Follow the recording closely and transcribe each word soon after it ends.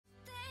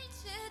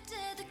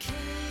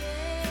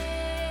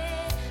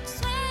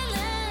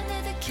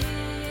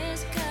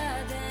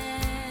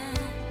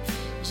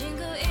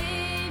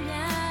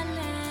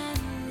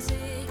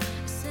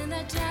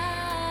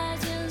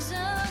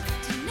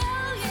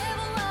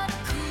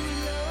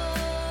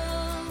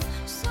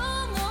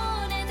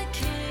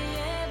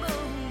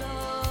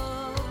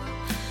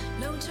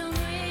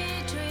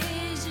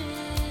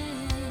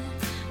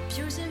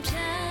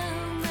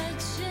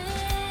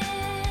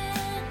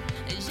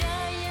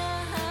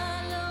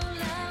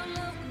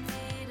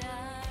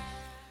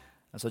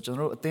So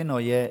general ateno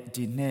ye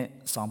di ne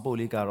sample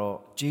li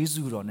garo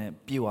Jesu ro ne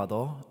pi wa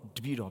do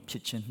tpi ro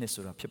phit chinနှစ်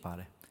ဆိုတာဖြစ်ပါတ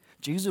ယ်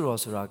။ Jesu ro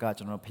ဆိုတာက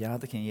ကျွန်တော်ဘုရား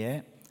သခင်ရဲ့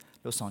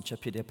လှုပ်ဆောင်ချက်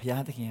ဖြစ်တယ်။ဘု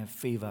ရားသခင်ရဲ့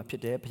favor ဖြ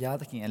စ်တယ်။ဘုရား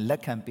သခင်ရဲ့လ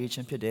က်ခံပေးခြ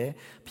င်းဖြစ်တယ်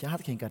။ဘုရား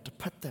သခင်ကတစ်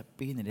ဖက်သက်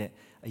ပေးနေတဲ့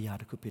အရာ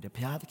တစ်ခုဖြစ်တယ်။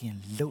ဘုရားသခင်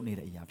လုပ်နေ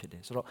တဲ့အရာဖြစ်တ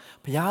ယ်။ဆိုတော့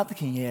ဘုရားသ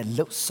ခင်ရဲ့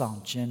လှုပ်ဆောင်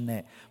ခြင်း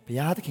နဲ့ဘု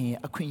ရားသခင်ရဲ့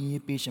အခွင့်အ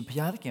ရေးပေးခြင်းဘု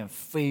ရားသခင်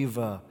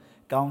favor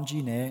ကောင်း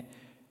ကြီးနဲ့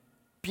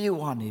ပြေ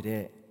ဝနေ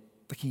တဲ့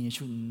သခင်ယေ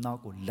ရှုနောက်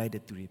ကိုလိုက်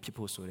တဲ့သူတွေဖြစ်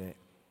ဖို့ဆိုတဲ့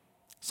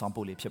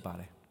sample လေးဖြစ်ပါ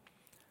တယ်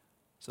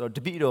ဆိုတော့တ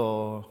ပိတော့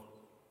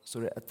ဆို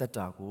တဲ့အသက်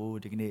တာကို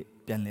ဒီကနေ့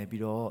ပြန်လည်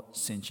ပြီးတော့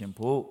ဆင်ခြင်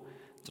ဖို့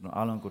ကျွန်တော်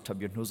အားလုံးကိုထပ်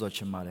ပြီးနှိုးဆော်ချ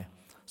င်ပါတယ်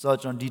ဆိုတော့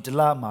ကျွန်တော်ဒီတ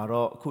လမှာ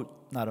တော့အခု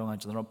နောက်တော့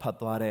ကျွန်တော်ဖတ်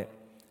သွားတဲ့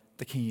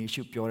သခင်ယေ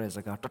ရှုပြောတဲ့စ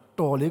ကားတော်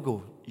တော်လေးကို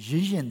ရ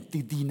ည်ရင်တ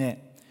ည်တည်နဲ့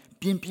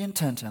ပြင်းပြင်းထ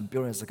န်ထန်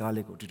ပြောတဲ့စကား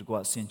လေးကိုဒီတကွ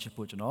ဆင်ခြင်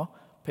ဖို့ကျွန်တော်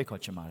ဖိတ်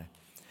ခေါ်ချင်ပါတယ်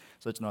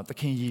ဆိုတော့ကျွန်တော်သ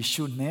ခင်ယေ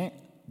ရှုနဲ့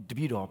တ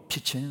ပိတော့ဖြ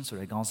စ်ခြင်းဆို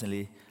တဲ့ခေါင်းစဉ်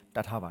လေးတ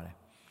တ်ထားပါတယ်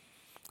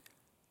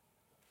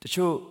တ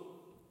ချို့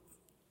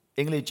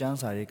အင်္ဂလိပ်ကျမ်း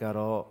စာတွေက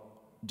တော့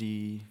ဒီ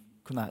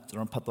ခုနကျွန်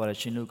တော်ဖတ်သွားတဲ့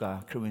ရှင်လုကာ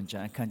ခရစ်ဝင်ကျ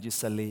မ်းအခန်းကြီး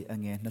14အ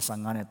ငယ်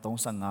25နဲ့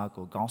35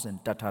ကိုခေါင်းစဉ်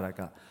တက်ထားတာ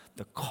က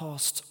the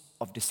cost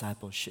of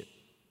discipleship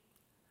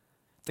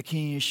သခ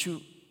င်ယေရှု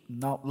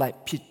နောက်လိုက်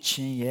ဖြစ်ခြ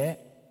င်းရဲ့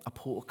အ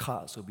ဖို့အခ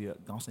ဆိုပြီးတော့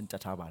ခေါင်းစဉ်တ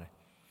က်ထားပါတယ်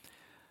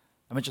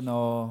။ဒါပေမဲ့ကျွန်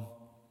တော်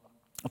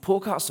အဖို့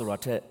အခဆိုတာ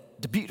ထက်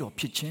တပိတော်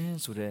ဖြစ်ခြင်း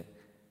ဆိုတဲ့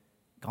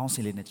ခေါင်းစ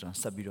ဉ်လေးနဲ့ကျွန်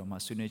တော်ဆက်ပြီးတော့မှ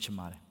ဆွေးနွေးချင်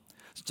ပါတယ်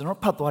ကျွန်တော်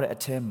ဖတ်သွားတဲ့အ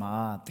ထဲမှာ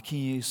သခ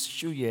င်ယေ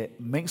ရှုရဲ့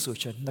main ဆို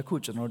ချက်နှစ်ခု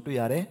ကျွန်တော်တွေ့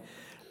ရတယ်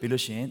ပြီး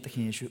လို့ရှိရင်သခ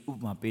င်ယေရှုဥ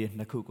ပမာပေးတဲ့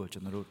နှစ်ခုကိုကျွ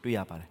န်တော်တို့တွေ့ရ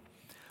ပါတယ်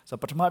ဆို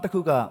တော့ပထမတစ်ခု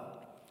က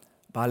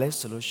ဘာလဲ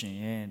ဆိုလို့ရှိ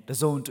ရင်တ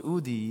စုံ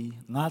တူးဒီ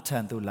ငါထံ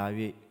သို့လာ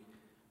၍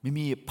မိ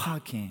မိရဲ့ဖ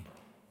ခင်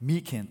မိ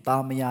ခင်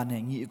သားမယား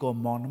နဲ့ညီအကို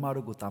မောင်နှမ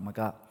တို့ကိုတာမက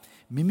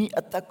မိမိ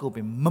အသက်ကိုပ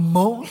င်မ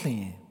မုန်းလျ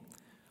င်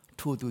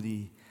ထိုသူဒီ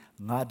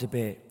ငါတပ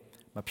ည့်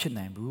မဖြစ်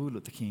နိုင်ဘူး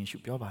လို့သခင်ယေရှု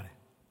ပြောပါတယ်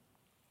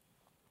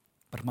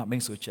ပထမ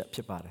main ဆိုချက်ဖြ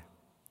စ်ပါတယ်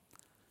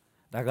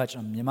ဒါကကျွ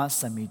န်တော်မြန်မာ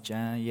စံမီကျ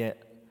မ်းရဲ့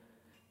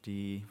ဒီ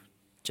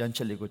ကျမ်းချ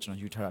က်လေးကိုကျွန်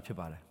တော်ယူထားတာဖြစ်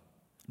ပါတယ်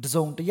တ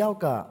စုံတစ်ယောက်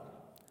က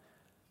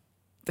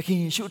သခင်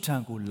ယေရှုထံ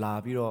ကိုလာ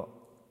ပြီးတော့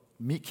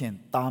မိခင်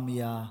သားမ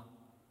ယား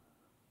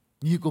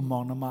ညီကိုမော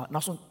င်နှမ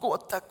နောက်ဆုံးကိုယ့်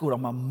အသက်ကိုယ်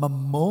တော့မ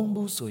မုန်း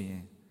ဘူးဆိုရ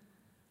င်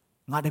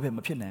ငါတပည့်မ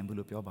ဖြစ်နိုင်ဘူး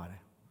လို့ပြောပါတ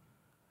ယ်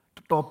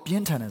တော်တော်ပြ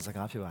င်းထန်တဲ့စ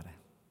ကားဖြစ်ပါတယ်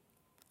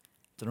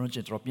ကျွန်တော်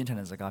တို့တော်ပြင်းထန်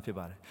တဲ့စကားဖြစ်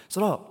ပါတယ်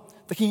ဆိုတော့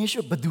သခင်ယေရှု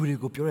ဘယ်သူတွေ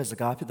ကိုပြောတဲ့စ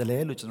ကားဖြစ်တယ်လဲ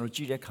လို့ကျွန်တော်တို့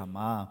ကြည့်တဲ့အခါ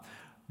မှာ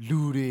လူ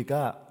တွေက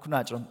ခုန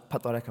ကျွန်တော်ဖ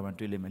တ်သွားတဲ့ခါမှာ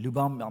တွေ့လိမ့်မယ်လူ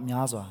ပေါင်း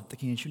များစွာသ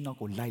ခင်ယေရှုနောက်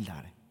ကိုလိုက်လာ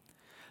တယ်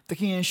သ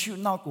ခင်ယေရှု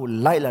နောက်ကို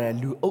လိုက်လာတဲ့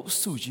လူအုပ်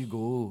စုကြီး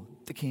ကို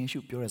သခင်ယေရှု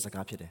ပြောတဲ့စ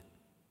ကားဖြစ်တယ်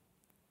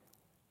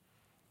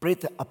ပရိ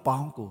သတ်အပေါ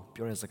င်းကို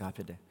ပြောတဲ့စကားဖြ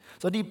စ်တယ်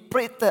ဆိုတော့ဒီပ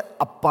ရိသတ်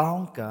အပေါ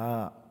င်းက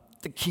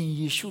သခင်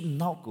ယေရှု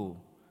နောက်ကို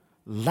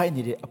လိုက်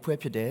နေတဲ့အဖွဲ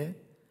ဖြစ်တယ်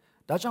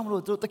ဒါကြောင့်မ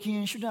လို့သူတို့သခင်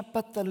ယေရှုနဲ့ပ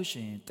တ်သက်လို့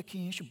ရှိရင်သခ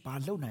င်ယေရှုဘာ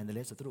လုပ်နိုင်တယ်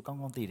လဲဆိုတော့သူတို့ကောင်း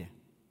ကောင်းသိတယ်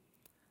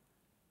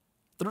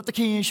သူတို့သခ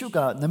င်ယေရှုက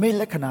နမိတ်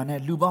လက္ခဏာနဲ့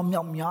လူပေါင်း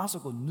မြောက်များစွာ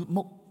ကိုန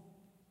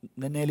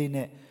ည်းနည်းလေး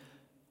နဲ့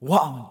ဝ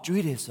အောင်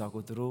ကျွေးတယ်ဆိုတာ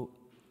ကိုသူတို့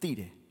သိ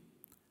တယ်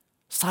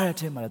စားရတဲ့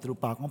ထဲမှာလည်းသူ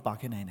တို့ပါကောင်းပါ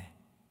ခဲ့နိုင်တယ်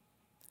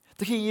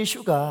သခင်ယေရှု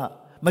က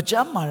မကြ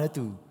မ်းမာတဲ့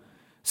သူ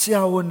ဆ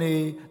ရာဝန်တွေ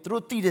သူ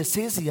တို့သိတဲ့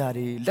ဆေးစရာ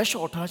တွေလက်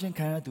လျှော့ထားခြင်း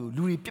ခံရတဲ့သူ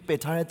လူတွေပြစ်ပယ်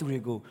ထားတဲ့သူတွေ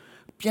ကို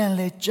ပြန်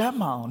လဲကြမ်း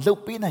မာအောင်လု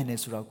ပ်ပေးနိုင်တယ်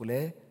ဆိုတာကိုလ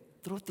ည်း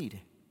သူတို့သိတ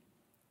ယ်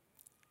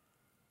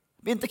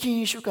ဘင်သခင်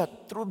ယေရှုက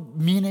သူတို့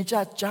မြင်နေကြ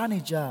ကြား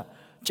နေကြ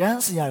ကျ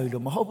မ်းစရာတွေ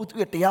လို့မဟုတ်ဘူးသူ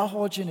ရဲ့တရား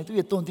ဟောခြင်းတွေသူ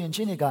ရဲ့တုံ့တင်ခြ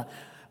င်းတွေက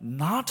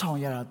နားထောင်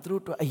ရတာသူ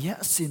တို့အရင်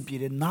အစင်ပြေ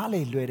တယ်နား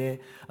လေလွယ်တယ်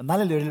နား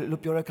လေလွယ်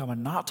လို့ပြောတဲ့အခါမှာ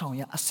နားထောင်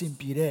ရအစင်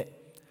ပြေတဲ့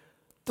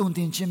တုံ့တ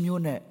င်ခြင်း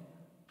မျိုးနဲ့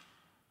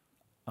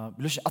ဘ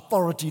ယ်လိုရှိ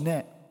authority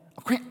နဲ့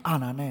အခွင့်အာ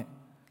ဏာနဲ့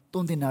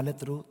တုံ့တင်တာလည်း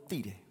သူတို့သိ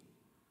တယ်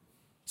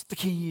သ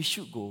ခင်ယေ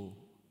ရှုကို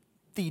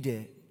သိ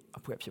တဲ့အ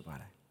ဖွဲ့ဖြစ်ပါ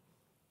တယ်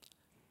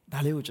ဒါ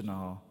လေးကိုကျွန်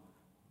တော်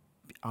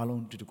အား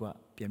လုံးတူတူက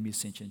ပြန်ပြီး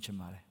ဆင်ခြင်ချင်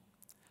ပါတယ်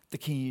သ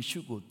ခင်ယေရှု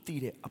ကိုသိ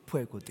တဲ့အ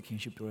ဖွဲကိုသခင်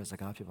ယေရှုပြောတဲ့စ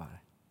ကားဖြစ်ပါတ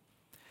ယ်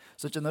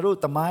ဆိုတော့ကျွန်တော်တို့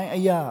တမိုင်းအ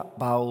ရာ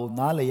ဘာကို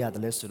နားလည်ရတ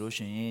ယ်လဲဆိုလို့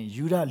ရှိရင်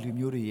ယူဒလူ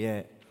မျိုးတွေ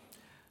ရဲ့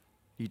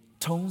ဒီ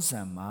ထုံး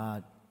စံမှာ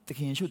သခ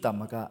င်ယေရှုတာ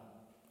မက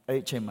အဲ့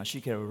ဒီအချိန်မှာရှိ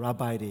ခဲ့တဲ့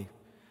rabbi တွေ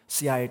ဆ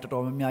ရာတွေတော်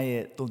တော်များများ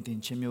ရဲ့တုံ့တင်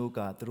ခြင်းမျိုးက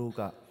သူတို့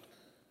က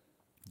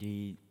ဒီ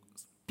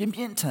ပြင်းပြ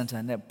င်းထန်ထ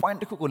န်နဲ့ point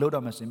တစ်ခုကိုလောက်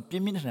တော့မှဆိုရင်ပြ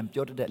င်းပြင်းထန်ထန်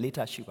ပြောတတ်တဲ့အလေး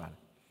ထားရှိပါတယ်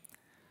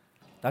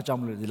ဒါကြောင့်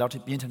မလို့ဒီလောက်ထိ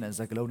ပြင်းထန်တဲ့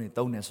စကားလုံးတွေ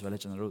သုံးနေဆိုတော့လ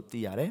ည်းကျွန်တော်တို့သိ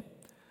ရတယ်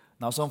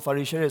နောက်ဆုံး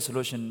Pharisee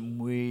solution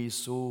မွေ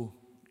ဆိုး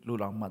လို့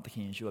တော့မှသခ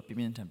င်ယေရှုကပြင်း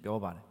ပြင်းထန်ပြော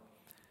ပါတယ်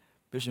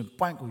ပြီးရင်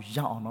point ကိုရ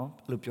အောင်နော်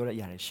လို့ပြောတဲ့အ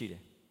ရာတွေရှိတ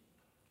ယ်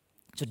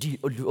ဆိုဒီ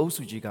လူအုပ်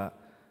စုကြီးက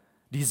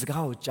ဒီစ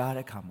ကားကိုကြား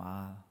တဲ့အခါမှာ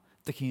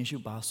သခင်ယေရှု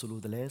ဘာဆိုလို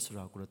တယ်လဲဆို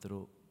တော့ကိုတို့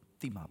တို့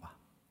သိမှာပါ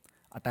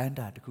အတိုင်းအ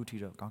တာတစ်ခုထိ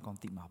တော့ကောင်းကောင်း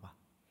သိမှာပါ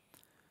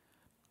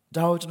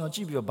ဒါကိုကျွန်တော်ကြ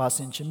ည့်ပြီးတော့ဘာဆ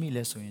င်ချင်မိ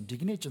လဲဆိုရင်ဒီ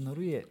ကနေ့ကျွန်တော်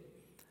တို့ရဲ့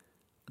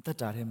အသက်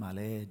တာထဲမှာ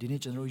လဲဒီ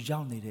နေ့ကျွန်တော်တို့ရော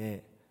က်နေတဲ့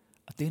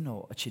အသင်း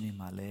တော်အခြေအနေ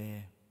မှာလဲ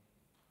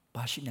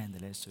ဘာရှိနိုင်တ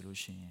ယ်လဲဆိုလို့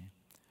ရှိရင်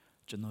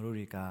ကျွန်တော်တို့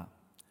တွေက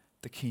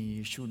သခင်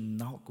ယေရှု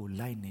နောက်ကို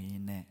လိုက်နေရ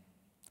င်နဲ့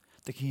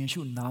သခင်ယေ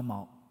ရှုနားမှာ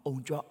အုံ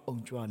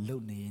ကြွလု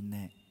ပ်နေရင်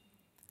နဲ့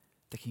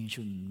သခင်ယေ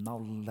ရှုနော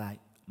က်လိုက်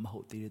မဟု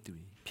တ်သေးတဲ့သူ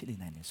တွေဖြစ်နေ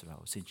နိုင်တယ်ဆိုတာ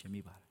ကိုဆင်ခြင်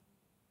မိပါတယ်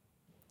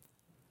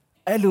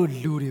အဲ့လို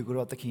လူတွေကို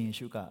တော့သခင်ယေ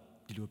ရှုက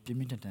ဒီလိုပြင်း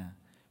ပြင်းထန်ထန်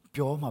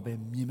ပြောမှပဲ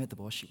မြင်မဲ့သ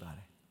ဘောရှိပါတ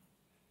ယ်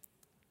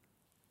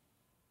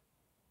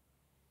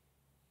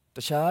တ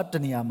ခြားတ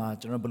နေရာမှာ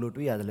ကျွန်တော်ဘယ်လို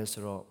တွေ့ရတယ်လဲ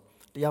ဆိုတော့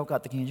တယောက်က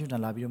သခင်ယေရှု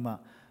နဲ့လာပြီးတော့မှ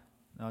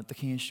သ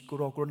ခင်ကို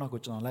ရောကိုရိုနာ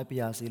ကိုကျွန်တော်လိုက်ပြ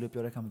ရစီလို့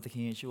ပြောတဲ့အခါမှာသခ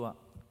င်ယေရှုက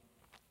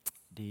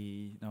ဒီ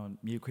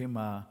မြေခွေး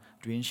မှာ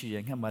တွင်းရှိရ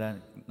ငှက်မှာ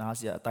နားစ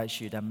ရာအတိုက်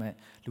ရှိတယ်မဲ့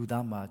လူ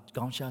သားမှာ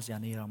ကောင်းရှားစရာ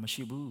နေတော့မ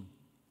ရှိဘူး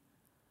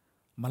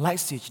မလို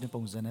က်စေချင်တဲ့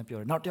ပုံစံနဲ့ပြော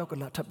တယ်နောက်တစ်ယောက်က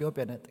လာထပ်ပြောပြ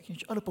န်တယ်သခင်ယေ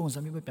ရှုအဲ့လိုပုံစံ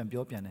မျိုးပဲပြန်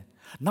ပြောပြန်တယ်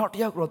နောက်တ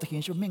စ်ယောက်ကတော့သခင်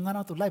ယေရှုမင်းငါ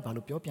နောက်သူလိုက်ပါ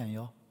လို့ပြောပြန်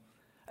ရော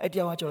အဲ့တ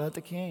ယောက်ကကျွန်တော်သ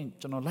ခင်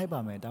ကျွန်တော်လိုက်ပါ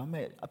မယ်ဒါပေ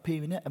မဲ့အဖေ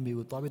နဲ့အမေ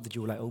ကိုသွားပြီးတ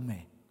ကြိုလိုက်အောင်မ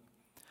ယ်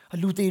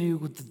လူသေးတွေ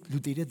ကိုလူ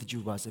သေးတဲ့တ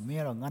ကြိုပါစေမင်း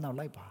ကတော့ငါနောက်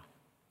လိုက်ပါ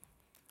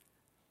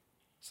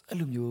အဲ့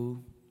လိုမျိုး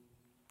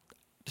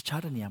တ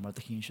ခြားတဲ့နေရာမှာသ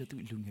ခင်ယေရှုသူ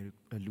လူငယ်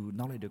လူ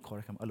နောက်လိုက်တွေခေါ်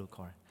တဲ့အခါမှာအဲ့လို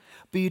ခေါ်တယ်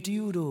ပေတ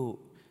ရုတို့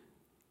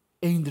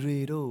အိန္ဒြေ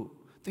တို့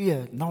သူ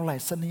ရဲ့နောက်လို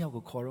က်12ယောက်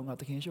ကိုခေါ်တော့ငါ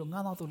သခင်ယေရှုငါ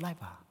နောက်သူလိုက်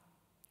ပါ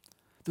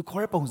သူ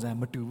ခေါ်တဲ့ပုံစံ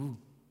မတူဘူး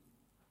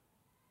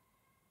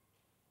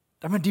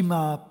ဒါပေမဲ့ဒီ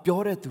မှာ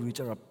ပြောတဲ့သူတွေ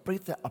ကျတော့ပရိ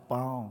သတ်အ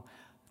ပေါင်း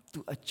သူ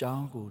အကြော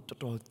င်းကိုတော်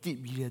တော်သိ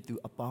ပြီးတဲ့သူ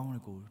အပေါင်းတွေ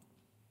ကို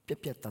ပြက်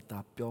ပြက်တတ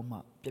ပြောမှ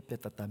ပြက်ပြ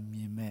က်တတမြ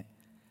င်မဲ့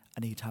အ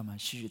နေထားမှာ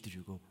ရှိတဲ့သူ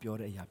တွေကိုပြော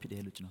တဲ့အရာဖြစ်တ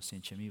ယ်လို့ကျွန်တော်ဆ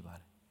င်ခြင်မိပါ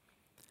တယ်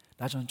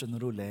ဒါကြောင့်ကျွန်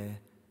တော်တို့လည်း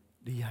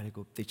ဒီຢာတွေ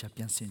ကိုတေချာ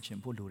ပြန်ဆင်ခြင်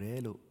ဖို့လိုတယ်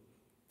လို့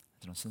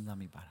ကျွန်တော်စဉ်းစား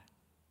မိပါတယ်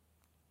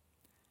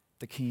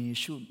သခင်ယေ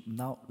ရှု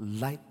နောက်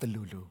လိုက်တယ်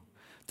လို့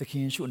သခ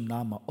င်ယေရှုနာ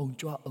မှာအုံ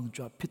ကြွ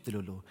ဖြစ်တယ်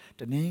လို့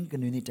တနင်္ဂ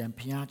နွေနေ့တန်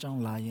ဖျားเจ้า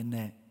လာရင်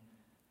နဲ့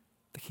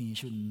သခင်ယေ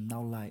ရှု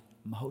နောက်လိုက်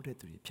မဟုတ်တဲ့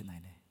သူတွေဖြစ်နို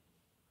င်တယ်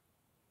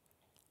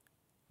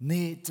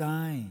နေ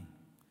တိုင်း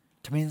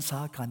ထမင်း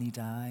စားခါနေ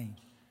တိုင်း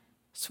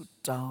ဆု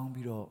တောင်း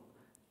ပြီးတော့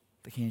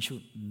သခင်ယေရှု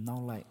နော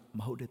က်လိုက်မ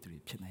ဟုတ်တဲ့သူတွေ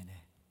ဖြစ်နိုင်တ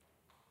ယ်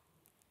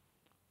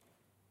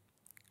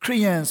ခရိ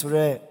ယန်ဆို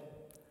တဲ့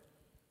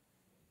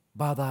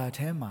ဘာသာ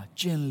ထဲမှာ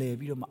ကျင်လည်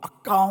ပြီးတော့မှအ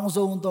ကောင်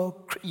ဆုံးသော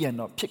ခရိယန်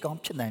တော့ဖြစ်ကောင်း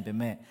ဖြစ်နိုင်ပေ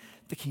မဲ့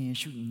သခင်ယေ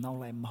ရှုနောက်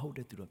လိုက်မဟုတ်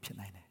တဲ့သူတော့ဖြစ်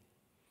နိုင်တယ်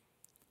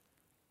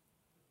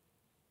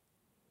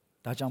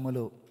ဒါကြောင့်မ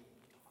လို့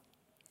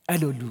အဲ့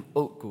လိုလူ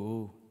အုပ်ကို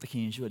သခ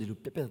င်ယေရှုကဒီလို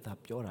ပြက်ပြက်သား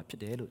ပြောတာဖြ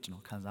စ်တယ်လို့ကျွန်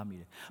တော်ခံစားမိ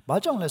တယ်။ဘာ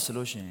ကြောင့်လဲဆို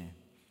လို့ရှိရင်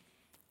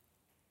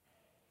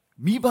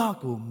မိဘ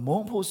ကိုမု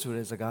န်းဖို့ဆို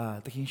တဲ့စကား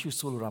သခင်ယေရှု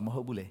ဆိုလိုတာမ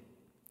ဟုတ်ဘူးလေ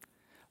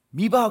။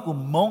မိဘကို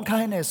မုန်း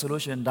ခိုင်းတယ်ဆို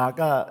လို့ရှိရင်ဒါ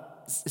က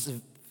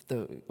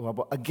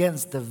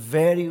against the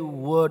very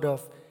word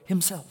of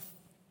himself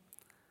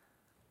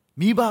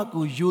မိဘ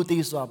ကိုယို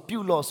သေးစွာပြု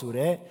လို့ဆို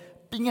တဲ့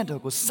ပြည့်ညတ်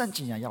တော်ကိုစန့်ကျ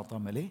င်ရရောက်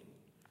သွားမယ်လေ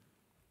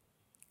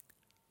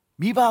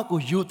မိဘကို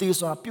ယိုသေး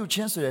စွာပြုခြ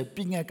င်းဆိုတဲ့ပြ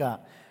ည့်ညတ်က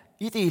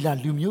ဣသေလ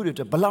လူမျိုးတွေအ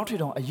တွက်ဘလောက်ထိ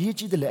တောင်အရေး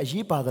ကြီးတယ်လဲအ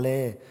ရေးပါတယ်လဲ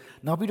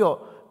နောက်ပြီးတော့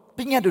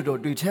ပြည့်ညတ်တို့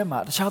တွေထဲမှာ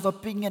တခြားသော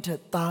ပြည့်ညတ်ထက်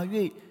သာ၍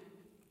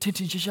ထင်ထ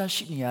င်ရှားရှား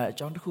ရှိနေရတဲ့အ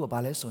ကြောင်းတစ်ခုကဘာ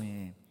လဲဆိုရ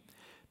င်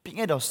ပြည့်ည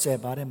တ်တော်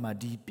10ပါးထဲမှာ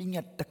ဒီပြည့်ည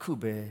တ်တစ်ခု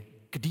ပဲ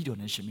ဂတိတော်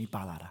နဲ့ရှင်မိ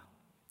ပါလာတာ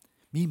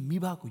မိ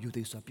ဘကိုယို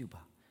သေးစွာပြု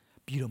ပါ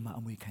ပြီးတော့မှ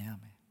အမွေခံရ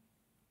မယ်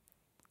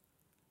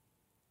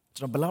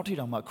ကျွန်တော်ဘလောက်ထိ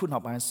တောင်မှအခုနော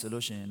က်ပိုင်းဆို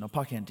လို့ရှိရင်တော့ဖ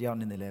ခင်တယောက်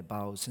နေတယ်လဲဘာ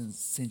ကို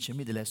ဆင်ချင်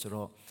မိတယ်လဲဆို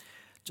တော့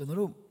ကျွန်တော်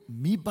တို့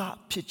မိဘ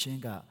ဖြစ်ခြင်း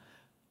က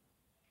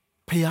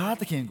ဖျား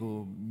သခင်ကို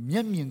မျ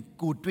က်မြင်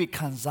ကိုတွေ့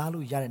ခံစား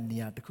လို့ရတဲ့နေ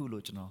ရာတစ်ခု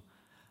လို့ကျွန်တော်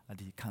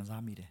ဒီခံ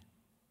စားမိတယ်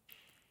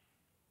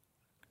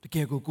တက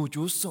ယ်ကို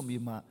ကြိုးစွန့်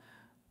ပြီးမှ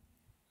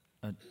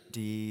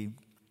ဒီ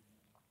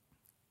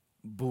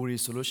ဘော်ရီ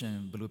ဆိုလို့ရှိရ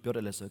င်ဘယ်လိုပြောတ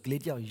ယ်လဲဆိုက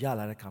လေးတယောက်ရ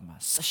လာတဲ့ခါမှာ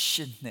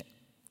16နှစ်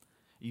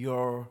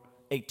your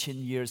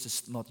 18 years is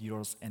not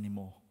yours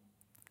anymore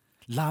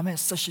လာမဲ့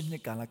16နှ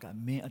စ်ကာလက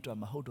မင်းအတွက်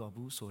မဟုတ်တော့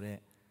ဘူးဆိုတော့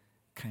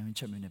ခံယူ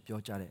ချက်မျိုးနဲ့ပြော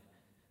ကြတဲ့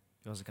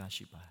ပြောစကား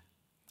ရှိပါတယ်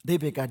ဒီ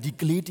ဘေကဒီ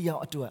ကလေးတယော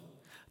က်အတွက်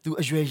သူ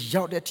အရွယ်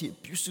ရောက်တဲ့အထိ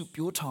ပြုစု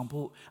ပြောထောင်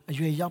ဖို့အ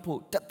ရွယ်ရောက်ဖို့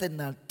တက်တဲ့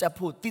နာတက်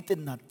ဖို့တည်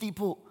တဲ့နာတည်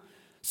ဖို့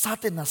စား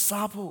တဲ့နာ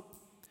စားဖို့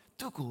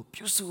သူကို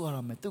ပြုစုရ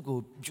မယ်သူကို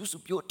ပြုစု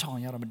ပြောထောင်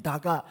ရမယ်ဒါ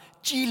က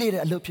ကြီးလေး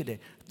တဲ့အလုပ်ဖြစ်တယ်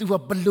သူက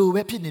ဘလို့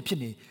ပဲဖြစ်နေ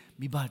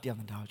မိဘတရား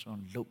နဲ့ဒါကိုကျွန်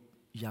တော်လုပ်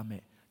ရမ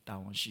ယ်တာ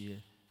ဝန်ရှိရဲ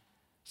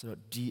ဆိုတော့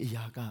ဒီအ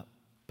ရာက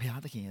ဘုရား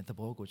သခင်ရဲ့သ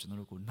ဘောကိုကျွန်တော်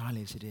တို့ကိုနားလ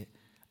ည်စေတဲ့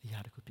အရာ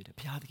တစ်ခုဖြစ်တယ်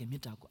ဘုရားသခင်မေ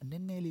တ္တာကိုအန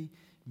ည်းနည်းလေး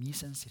မြည်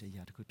ဆန်းစေတဲ့အ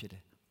ရာတစ်ခုဖြစ်တ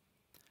ယ်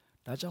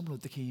ဒါကြောင့်မ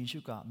လို့သခင်ယေရှု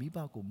ကမိဘ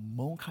ကို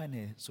မုန်းခိုင်းတ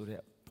ယ်ဆို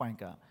တဲ့ point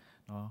က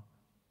နော်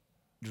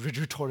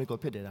rhetorical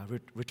ဖြစ်တယ်ဒါ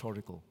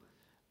rhetorical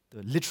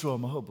literal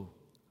မဟုတ်ဘူး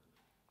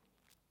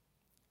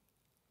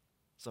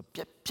ဆို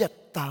ပြက်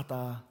သား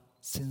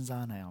စဉ်း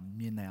စားနိုင်အောင်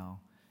မြင်နိုင်အောင်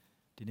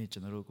ဒီနေ့ကျွ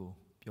န်တော်တို့ကို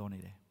ပြောနေ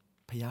တယ်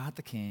ဘုရားသ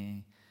ခင်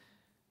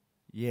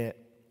ရဲ့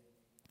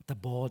သ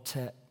ဘောချ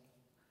က်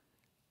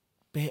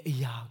ဘယ်အ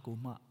ရာကို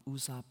မှ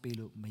ဦးစားပေး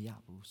လို့မရ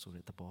ဘူးဆို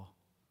တဲ့သဘော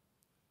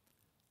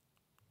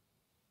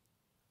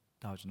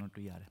ဒါကျွန်တော်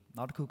တွေ့ရတယ်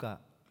နောက်တစ်ခုက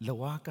လ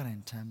ဝါကရို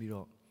င်ထမ်းပြီး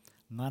တော့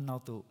ငါနော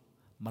က်တော့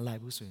မလို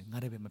က်ဘူးဆိုရင်ငါ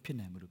တည်းပဲမဖြစ်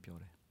နိုင်ဘူးလို့ပြော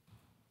တယ်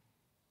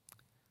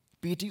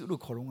ပီတီ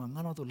တို့ခေါ်တော့ငါ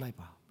နောက်တော့လိုက်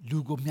ပါလူ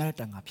ကိုမြားတဲ့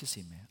တန်ငါဖြစ်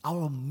စေမယ် I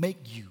will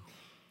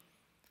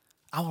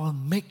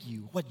make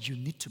you what you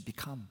need to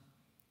become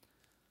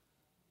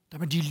ဒါ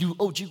ပေမဲ့ဒီလူ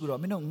အုပ်ကြီးကတော့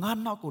မင်းတို့ငါ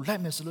နောက်ကိုလို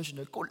က်မယ်ဆိုလို့ရှိရ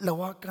င်ကိုလ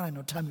ဝါကရိုင်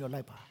တော့ထမ်းပြီးတော့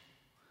လိုက်ပါ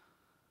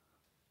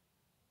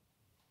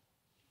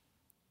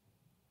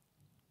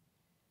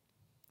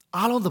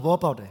အားလုံးသဘော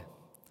ပေါက်တယ်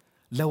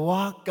လ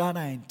ဝါကား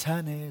တိုင်းထ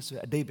မ်းတယ်ဆို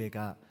တဲ့အဓိပ္ပာယ်က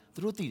သူ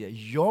တို့သိတယ်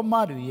ယောမ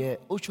တွေရဲ့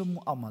အုပ်ချုပ်မှု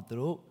အောက်မှာသူ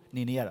တို့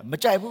နေရတာမ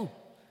ကြိုက်ဘူး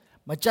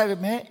မကြိုက်ပေ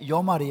မဲ့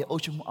ယောမတွေရဲ့အု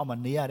ပ်ချုပ်မှုအောက်မှာ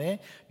နေရတယ်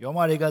ယောမ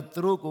တွေကသူ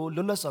တို့ကို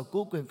လွတ်လပ်စွာ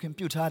ကိုယ်ကွယ်ခွင့်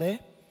ပြုထားတယ်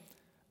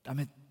ဒါပေ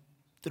မဲ့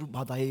သူတို့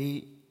ဘာသာရေး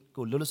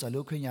ကိုလွတ်လပ်စွာလု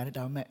ပ်ခွင့်ရတယ်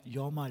ဒါပေမဲ့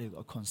ယောမတွေကို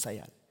အခွန်ဆက်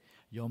ရတယ်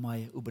ယောမ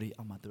ရဲ့ဥပဒေ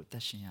အောက်မှာသူတို့သ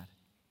က်ရှင်ရတယ်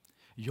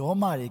ယော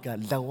မတွေက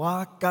လဝါ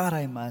ကား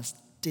တိုင်းမှာ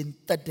တင်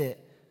တက်တဲ့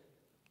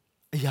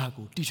အရာ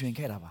ကိုတည်ထွင်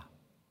ခဲ့တာပါ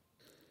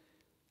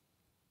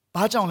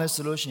ဘာကြောင့်လဲ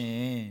ဆိုလို့ရှိရ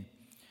င်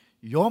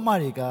ယောမ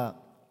တွေက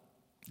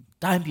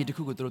တိုင်းပြည်တစ်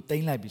ခုကိုသူတို့တ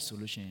င်လိုက်ပြီဆို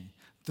လို့ရှိရင်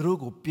သူတို့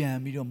ကိုပြန်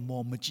ပြီးတော့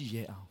မော်မကြည့်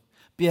ရဲအောင်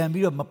ပြန်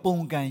ပြီးတော့မပုံ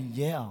ကန်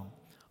ရဲအောင်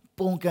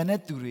ပုံကန်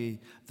တဲ့သူတွေ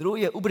သူတို့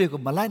ရဲ့ဥပဒေ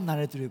ကိုမလိုက်နာ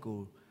တဲ့သူတွေကို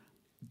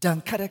ဒဏ်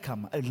ခတ်တဲ့အခါ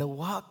မှာအဲ့လ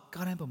ဝါ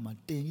ကားတဲ့ပုံမှာ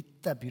တင်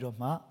တက်ပြီးတော့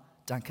မှ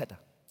ဒဏ်ခတ်တာ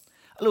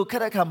အဲ့လိုခ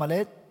တ်တဲ့အခါမှာလ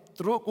ည်း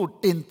သူတို့ကို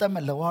တင်တက်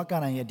မဲ့လဝါ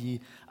ကားတဲ့ရဲ့ဒီ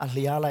အ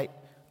လျားလိုက်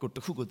ကိုတ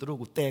စ်ခုကိုသူတို့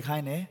ကိုတည်ခို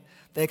င်းတယ်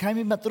တည်ခိုင်း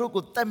ပြီးမှသူတို့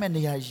ကိုတတ်မဲ့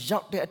နေရာရော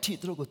က်တဲ့အထိ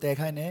သူတို့ကိုတည်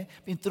ခိုင်းတယ်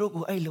ပြီးသူတို့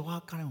ကိုအဲ့လဝါ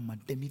ကားတဲ့မှာ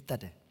တင်ပြီးတတ်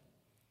တယ်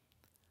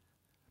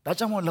ဒါ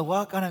ကြောင့်မို့လဝါ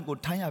ကားတဲ့ကို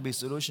ထိုင်းရပြီ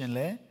ဆိုလို့ရှင်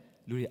လေ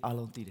လူတွေအား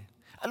လုံးသိတယ်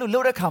အဲ့လိုလု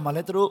ပ်တဲ့ခါမှာလ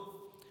ည်းသူတို့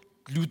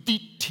လူတိ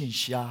ထင်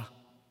ရှား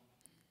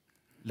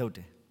လုပ်တ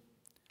ယ်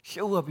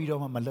လှုပ်ဝပြီး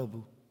တော့မှမလုပ်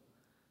ဘူး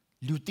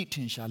လူတိထ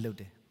င်ရှားလုပ်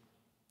တယ်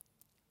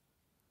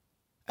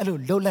အဲ့လို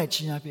လှုပ်လိုက်ခြ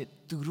င်းအဖြစ်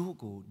သူတို့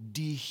ကို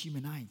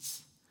dehumanize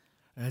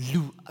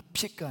လူအ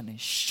ဖြစ်ကနေ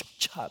ရှုတ်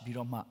ချပြီး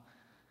တော့မှ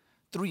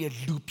သူတို့ရဲ့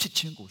လူဖြစ်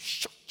ခြင်းကို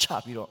ရှုတ်ချ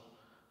ပြီးတော့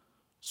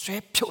ဆွဲ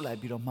ဖြုတ်လိုက်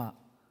ပြီးတော့မှ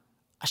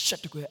အရှ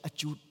က်တကွဲအ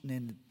ကျိုး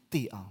နဲ့တ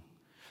ည်အောင်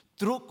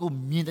သူတို့ကို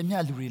မြင်သမျှ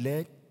လူတွေလ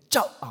ည်း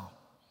ကြောက်အောင်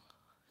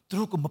သူ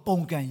တို့ကိုမပုံ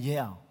ကန်ရဲ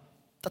အောင်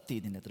တတ်တ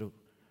ည်နေတယ်သူတို့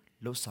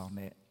လှုပ်ဆောင်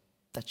တဲ့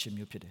တတ်ခြင်း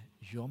မျိုးဖြစ်တယ်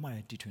ယောမ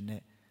ရဲ့တည်ထွင်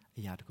တဲ့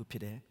အရာတစ်ခုဖြ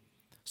စ်တယ်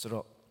ဆို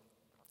တော့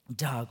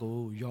ဒါကို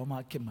ယောမ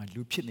ခေတ်မှာ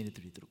လူဖြစ်နေတဲ့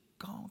သူတွေသူတို့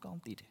ကောင်းကောင်း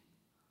သိတယ်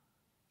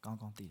ကောင်း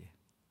ကောင်းသိတယ်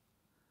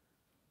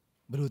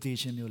ဘယ်လိုသိ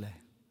ချင်းမျိုးလဲ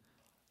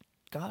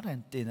ကားတို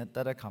င်းတင်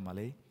တဲ့ခါမှာ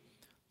လေ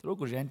သူတို့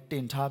ကိုရန်တ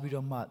င်ထားပြီး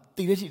တော့မှတ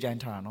ည်တဲ့ထိတို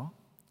င်းထားတာနော်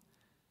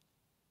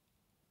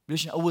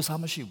ပြီးရှင်အဝတ်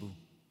စားမရှိဘူး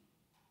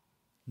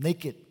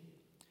naked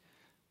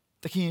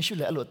တခင်ယေရှု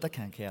လည်းအဲ့လိုအသက်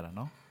ခံခဲ့ရတာ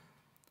နော်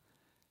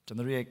ကျွန်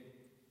တော်ရဲ့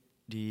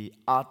ဒီ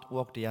art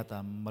work တရားတာ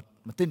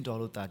မတင်တော်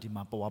လို့တာဒီ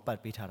မှာပဝါပတ်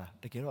ပေးထားတာ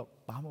တကယ်တော့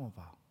ဘာမှမ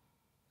ပါဘူး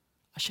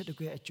အရှက်တ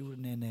ကယ်အကျိုး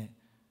နဲ့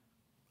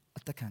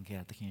အသက်ခံခဲ့ရ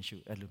တခင်ယေရှု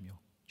အဲ့လို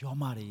မျိုးယော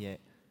မတွေရဲ့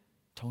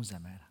ထုံးစံ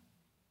ပဲလား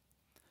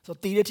ဆိုတော့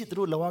တည်တဲ့ထိသူ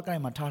တို့လဝါကို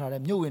င်းမှာထားထားတ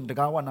ယ်မြို့ဝင်တ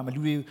ကားဝနာမှာ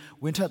လူတွေ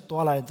ဝင်ထက်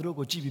သွားလာတယ်သူတို့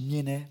ကိုကြည့်ပြီးမြ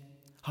င်တယ်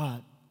ဟာ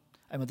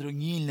အဲ့မှာသူတို့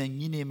ညင်း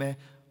နေမယ်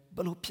ဘ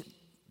ယ်လိုဖြစ်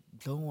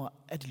လုံးဝ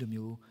အဲ့ဒီလို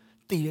မျိုး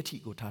တည်တဲ့ထိ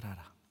ကိုထားတာ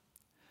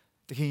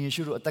တခင်ယေ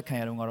ရှုတို့အသက်ခံ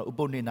ရတော့ကတော့ဥ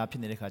ပုပ်နေနာဖြ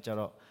စ်နေတဲ့ခါကျ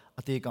တော့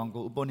အသေးကောင်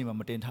ကိုဥပုပ်နေမှာ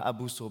မတင်ထားအပ်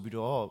ဘူးဆိုပြီး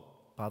တော့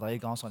ဘာသာ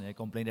ရေးကောင်းဆောင်ရဲ့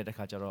complaint တဲ့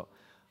ခါကျတော့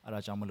အဲ့ဒါ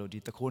ကြောင့်မလို့ဒီ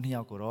တခိုးနှစ်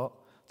ယောက်ကိုတော့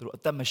သူတို့အ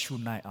သက်မရှူ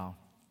နိုင်အောင်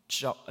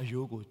ကြောက်အ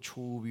ယိုးကို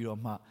ချိုးပြီးတော့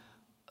မှ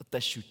အသ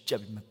က်ရှူကြက်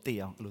ပြီးမသိ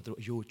အောင်အဲ့လိုသူတို့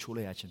အယိုးကိုချိုး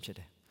လိုက်ရခြင်းဖြစ်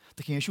တယ်တ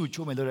ခင်ယေရှု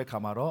ချိုးမယ်လို့တဲ့ခါ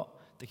မှာတော့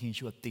တခင်ယေ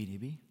ရှုကတည်နေ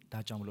ပြီဒါ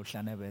ကြောင့်မလို့လှ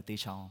န်နေပဲတေး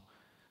ချောင်း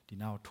ဒီ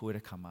နောက်ထိုး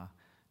တဲ့ခါမှာ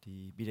ဒီ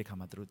ပြီးတဲ့ခါ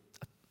မှာသူတို့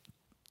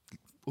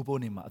ဥပုပ်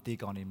နေမှာအသေး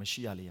ကောင်တွေမရှိ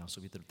ရလေအောင်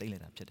ဆိုပြီးသူတို့တိတ်လို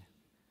က်တာဖြစ်တယ်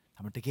ဒါ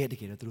ပေမဲ့တကယ်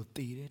တော့သူတို့တ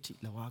ည်တဲ့အထိ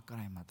လဝါ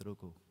ကိုင်းမှာသူတို့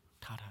ကို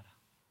ထားတာ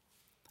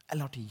အဲ့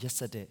လောက်ထိရက်ဆ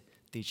က်တဲ့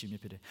တည်ခြင်း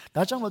မျိုးဖြစ်တယ်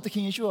ဒါကြောင့်မလို့သခ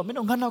င်ယေရှုကမင်း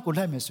တို့ငါနောက်ကို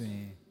လိုက်မယ်ဆိုရ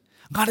င်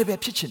ငါလည်းပဲ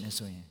ဖြစ်ချင်တယ်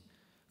ဆိုရင်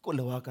ကို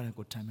လဝါကိုင်း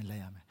ကိုထမ်းမလို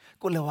က်ရမယ်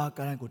ကိုလဝါ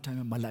ကိုင်းကိုထမ်း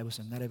မလိုက်ဘူး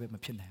ဆိုရင်ငါလည်းပဲမ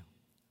ဖြစ်နိုင်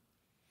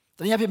ဘူးတ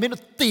နည်းအားဖြင့်မင်း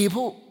တို့တည်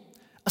ဖို့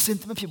အစင်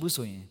မဖြစ်ဘူး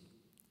ဆိုရင်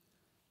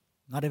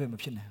ငါလည်းပဲမ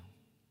ဖြစ်နိုင်ဘူး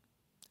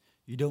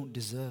You don't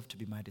deserve to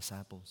be my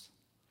disciples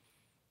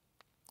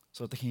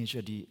ဆိုတော့သခင်ယေရှု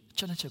ဒီ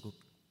ချက်ကို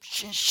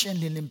ရှင်း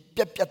လင်း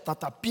ပြတ်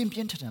တာပြင်း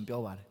ထန်ပြော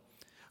ပါတယ်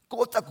ကို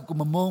ယ့်အသက်ကို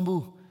မမုန်း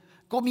ဘူး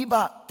ကိုမိဘ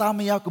တာမ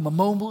ယားကိုမ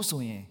မုန်းဘူး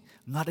ဆိုရင်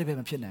ငါတည်းပဲ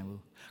မဖြစ်နိုင်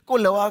ဘူးကို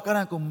လဝါ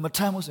ကားကိုမထ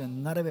မ်းဘူးဆိုရင်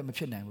ငါတည်းပဲမ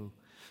ဖြစ်နိုင်ဘူး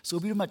ဆို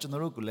ပြီးတော့မှကျွန်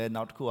တော်တို့ကလည်း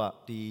နောက်တစ်ခုက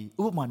ဒီ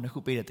ဥပမာတစ်ခု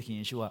ပေးတဲ့သခင်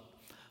ယေရှုက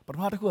ပထ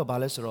မတစ်ခုကဘာ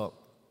လဲဆိုတော့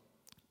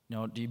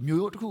ဒီမျိုး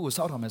ရိုးတစ်ခုကို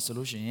စောက်ထားမယ်ဆို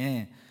လို့ရှိရင်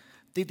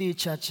တေးသေး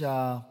ချာချာ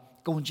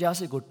ကုန်ကြ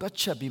စိတ်ကိုတွက်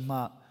ချက်ပြီးမှ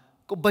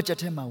ကိုဘတ်ဂျက်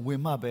ထဲမှာဝ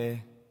င်မှပဲ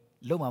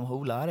လုံးမှာမဟုတ်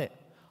ဘူးလားတဲ့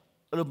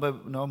အဲ့လို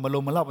မ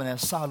လုံမလောက်ပဲနဲ့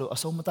စလို့အ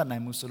ဆုံးမတတ်နို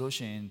င်ဘူးဆိုလို့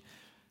ရှိရင်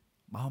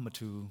မဟုတ်မ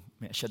ထူ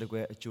အရှက်တကွဲ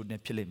အကျိုးနဲ့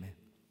ဖြစ်လိမ့်မယ်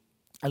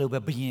အဲ့လိုပဲ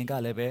ဘယင်က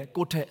လည်းပဲ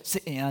ကိုယ့်ထက်စ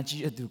စ်အင်အား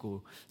ကြီးတဲ့သူကို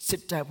စ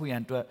စ်တိုက်ဖို့ရန်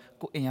အတွက်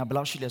ကိုယ်အင်အားဘယ်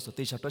လောက်ရှိလဲဆို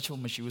တေချာတွက်ချက်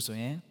မရှိဘူးဆို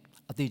ရင်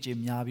အသေးချေ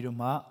များပြီးတော့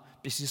မှ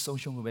ပစ္စည်းဆုံး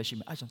ရှုံးမှုပဲရှိ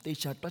မယ်အဲ့ကြောင့်တေ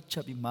ချာတွက်ချ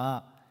က်ပြီးမှ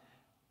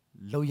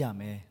လုပ်ရ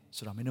မယ်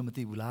ဆိုတော့မင်းတို့မ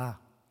သိဘူးလား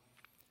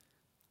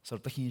ဆို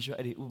တော့သခင်ယေရှု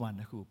အဲ့ဒီဥပမာ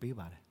နှစ်ခုကိုပေး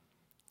ပါတယ်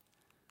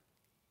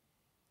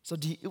ဆို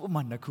တော့ဒီဥပ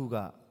မာနှစ်ခုက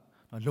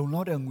လုံ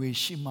လောက်တဲ့ငွေ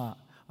ရှိမှ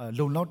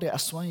လုံလောက်တဲ့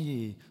အစွမ်းရ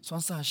ည်စွ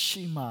မ်းစား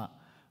ရှိမှ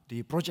ဒီ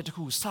project တစ်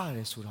ခုစ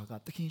ရဲဆိုတာက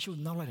သခင်ယေရှု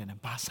နောက်လိုက်တယ်နဲ့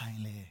ဘာဆိုင်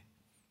လဲ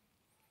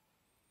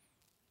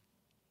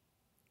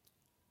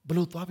ဘ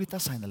လို့သွားပြီးသ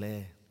က်ဆိုင်တယ်လဲ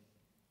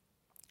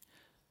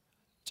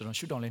ကျွန်တော်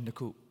ရှုထောင့်လေးတစ်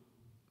ခု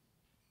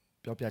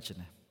ပြောပြချင်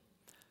တယ်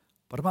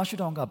ပထမရှု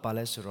ထောင့်ကဘာ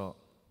လဲဆိုတော့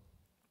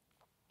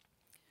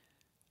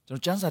ကျွန်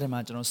တော်ကျမ်းစာထဲမှာ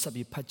ကျွန်တော်ဆက်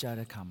ပြီးဖတ်ကြ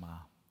တဲ့အခါမှာ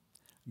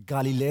ဂါ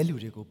လိလဲလူ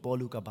တွေကိုပေါ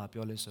လုကဘာ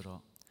ပြောလဲဆို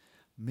တော့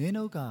မင်း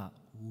တို့က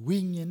ဝိ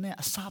ညာဉ်နဲ့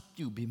အစ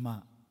ပြုပြီးမှ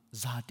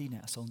ဇာတိ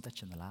နဲ့အဆုံးသတ်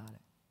ချင်သလား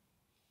တဲ့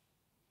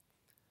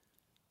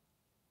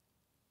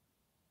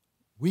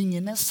ဝိညာ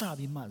ဉ်နဲ့စ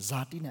ပြီးမှ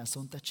ဇာတိနဲ့အ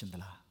ဆုံးသတ်ချင်သ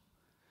လား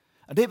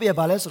အတိတ်ပဲ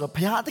ဘာလဲဆိုတော့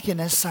ဘုရားသခင်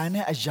နဲ့ဆိုင်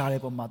တဲ့အရာတွေ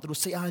ပေါ်မှာသူ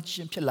တို့စိတ်အားချ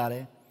င်းဖြစ်လာတ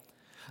ယ်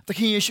သခ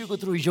င်ယေရှုကို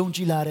သူတို့ယုံကြ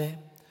ည်လာတယ်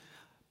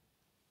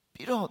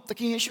ပြီးတော့သခ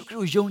င်ယေရှုခရစ်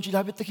ကိုယုံကြည်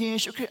လာပြီးသခင်ယေ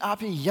ရှုခရစ်အား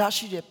ဖြင့်ရ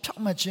ရှိတဲ့ဖြော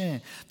င့်မတ်ခြင်း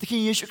သခ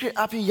င်ယေရှုခရစ်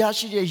အားဖြင့်ရ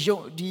ရှိတဲ့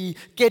ဒီ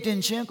ကယ်တင်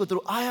ခြင်းကိုသူ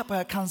တို့အားရပါ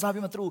ခံစား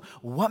ပြီးမှသူတို့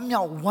ဝမ်း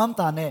မြောက်ဝမ်း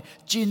သာနဲ့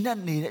ကြည်နက်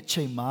နေတဲ့အ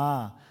ချိန်မှာ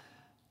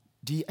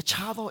ဒီအ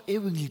ခြားသောဧ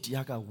ဝံဂေလိတ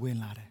ရားကဝင်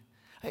လာတယ်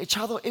အဲအ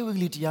ခြားသောဧဝံဂေ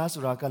လိတရား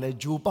ဆိုတာကလည်း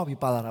ဂျိုးပေါက်ပြီး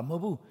ပါလာတာမဟု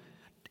တ်ဘူး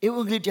ဧ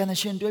ဝံဂေလိတရားနဲ့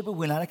ရှင်တွဲပြီး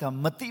ဝင်လာတဲ့အခါ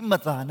မတိမ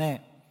တာနဲ့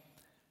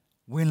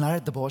ဝင်လာ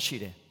တဲ့သဘောရှိ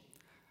တယ်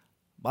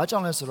ဘာကြော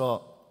င့်လဲဆိုတော့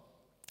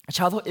အ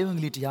ခြားသောဧဝံ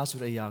ဂေလိတရားဆို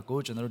တဲ့အရာကို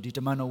ကျွန်တော်တို့ဒီတ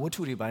မန်တော်ဝတ္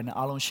ထုတွေပိုင်းနဲ့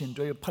အားလုံးရှင်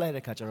တွဲဖတ်လိုက်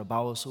တဲ့အခါကျတော့ဘာ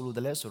လို့ဆိုလို့တ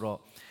လဲဆိုတော့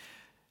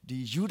ဒီ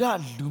ယူဒ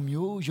လူ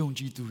မျိုးယုံ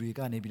ကြည်သူတွေက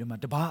နေပြီးတော့မှ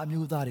တပါးအ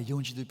မျိုးသားတွေယုံ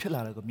ကြည်သူဖြစ်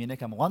လာတယ်ကိုမြင်တဲ့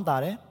အခါမှာဝမ်းသာ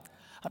တယ်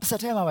တစ်ဆက်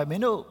တည်းမှာပဲမ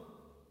င်းတို့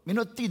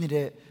သိနေ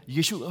တဲ့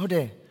ယေရှုဟုတ်တ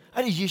ယ်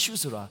အဲ့ဒီယေရှု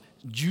ဆိုတာ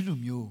ဂျူးလူ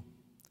မျိုး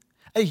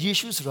အဲ့ဒီယေ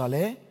ရှုဆိုတာ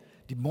လေ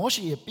ဒီမော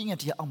ရှေရဲ့ပြည့်ညတ်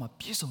တရားအောက်မှာ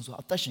ပြည့်စုံစွာ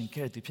အသက်ရှင်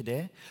ခဲ့တဲ့သူဖြစ်တ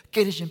ယ်က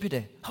ယ်တင်ရှင်ဖြစ်တ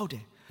ယ်ဟုတ်တ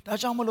ယ်ဒါ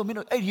ကြောင့်မလို့မင်း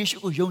တို့အဲ့ယေရှု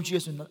ကိုယုံကြည်ရ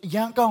ဆိုရင်အရ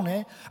န်ကောင်းတ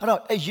ယ်အဲ့တော့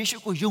အဲ့ယေရှု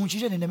ကိုယုံကြည်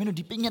တဲ့အနေနဲ့မင်းတို့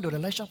ဒီပြည့်ညတ်တော်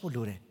တွေလိုက်ရှောက်ဖို့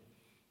လိုတယ်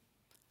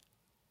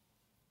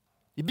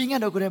ဒီပြည့်ည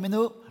တ်တော်ကိုလည်းမင်း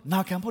တို့နာ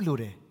ခံဖို့လို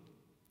တယ်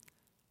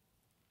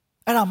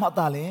အဲ့ဒါမှ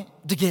သာလေ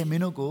တကယ်မ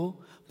င်းတို့ကို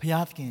ဘု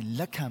ရားသခင်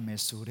လက်ခံမယ်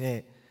ဆိုတဲ့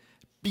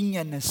ပြည့်ည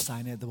တ်နဲ့ဆို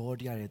င်တဲ့သဘော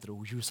တရားတွေသူ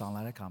တို့ယူဆောင်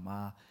လာတဲ့အခါမှာ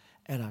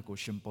အဲ့ဒါကို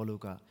ရှင်ပေါလု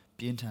က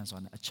ပြင်းထန်စွာ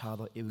နဲ့အခြား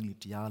သောဧဝံဂေလိ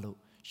တရားလို့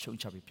ရှုံ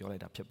ချပြီးပြောလို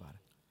က်တာဖြစ်ပါတ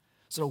ယ်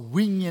ဆိုတော့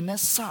ဝိညာဉ်နဲ့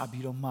စ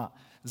ပြီးတော့မှ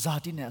ဇာ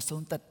တိနဲ့အ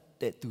ဆုံးသတ်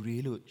တဲ့သူတွေ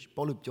လို့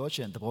ပေါလုပြောချ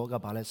င်တဲ့သဘောက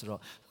ဘာလဲဆိုတော့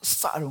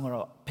စတော့က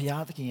တော့ဘု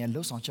ရားသခင်ရဲ့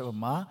လှုပ်ဆောင်ချက်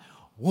ပေါ်မှာ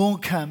ဝန်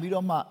ခံပြီး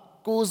တော့မှ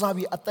ကိုးစား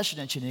ပြီးအသက်ရှင်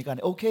တဲ့ခြင်းတွေက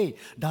နေโอเค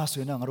ဒါဆို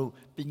ရင်တော့ငါတို့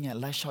ပြည့်ညတ်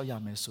လိုက်လျှောက်ရ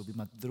မယ်ဆိုပြီး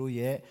မှသူတို့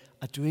ရဲ့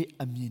အတွေး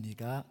အမြင်တွေ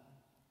က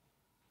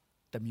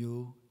တ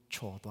မျိုး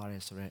ချော်သွားတ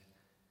ယ်ဆိုတော့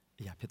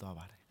အရာဖြစ်သွား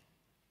ပါတယ်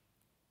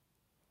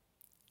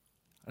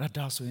အဲ့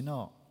ဒါဆိုရင်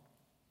တော့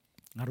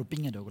ငါတို့ပြ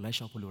ည့်ညတ်တော်ကိုလိုက်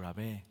လျှောက်ဖို့လိုတာ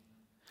ပဲ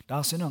ဒါ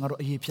ဆိုရင်တော့ငါတို့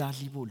အရေးပြား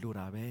လှီးဖို့လို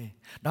တာပဲ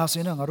ဒါဆို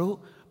ရင်တော့ငါတို့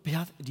ဘု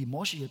ရားဒီ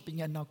မောရှေရဲ့ပြည့်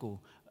ညတ်နောက်ကို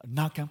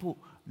နာခံဖို့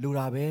လို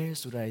တာပဲ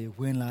ဆိုတာ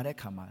ဝင်လာတဲ့အ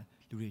ခါမှာ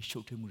လူတွေရှု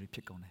ပ်ထွေးမှုတွေဖြ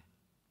စ်ကုန်တယ်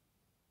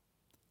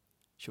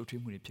ရှုပ်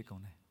ထွေးမှုတွေဖြစ်ကု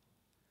န်တယ်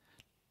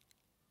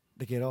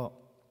တကယ်တော့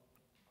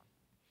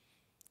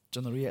ကျွ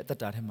န်တော်ရဲ့အသက်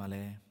တာထဲမှာ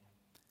လဲ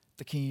သ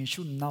ခင်ယေ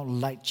ရှုနောက်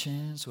လိုက်ခြ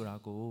င်းဆိုတာ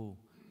ကို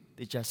တ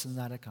ရားစဉ်း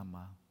စားတဲ့အခါ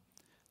မှာ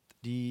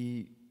ဒီ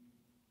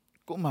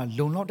ကိုမှ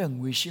လုံလောက်တဲ့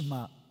ငွေရှိမှ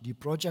ဒီ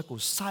project ကို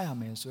စရ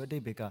မယ်ဆိုတဲ့အဓိ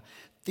ပ္ပာယ်က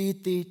တေး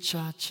သေး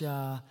ချာချာ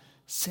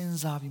စဉ်း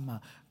စားပြီးမှ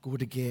ကို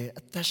တကယ်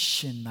အသက်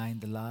ရှင်နိုင်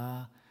သ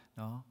လား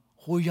နော်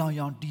ဟိုရော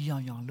င်ဒီရော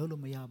င်လုပ်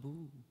လို့မရ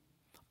ဘူး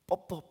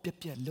ပေါ့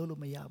ပြက်လုပ်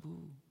လို့မရ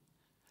ဘူး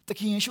သခ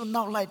င်ယေရှု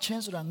နောက်လိုက်ခြ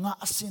င်းဆိုတာငါ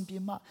အစဉ်ပြေ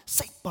မှ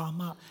စိတ်ပါ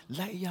မှ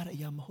လိုက်ရတဲ့အ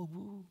ရာမဟုတ်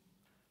ဘူး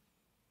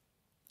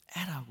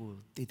အဲ့ဒါကို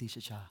တေးသေး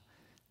ချာချာ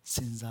စ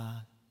ဉ်းစား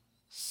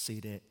စေ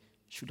တဲ့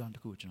ရှုထောင့်တ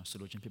စ်ခုကိုကျွန်တော်ဆို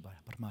လိုချင်ဖြစ်ပါတ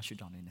ယ်ပထမရှု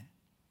ထောင့်လေးနဲ့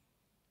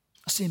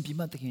အစဉ်ပြေ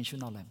မှသခင်ယေရှု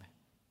နောက်လိုက်မယ်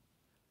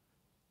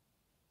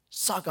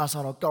စကား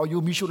စားတော့ကောက်ယူ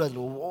မိရှုလိုက်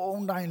လို့ဝု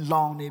န်းတိုင်း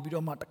လောင်နေပြီး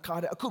တော့မှတခါ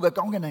တည်းအခုပဲ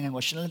ကောင်းကင်နိုင်ငံ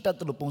ကိုရှင်လန်းတက်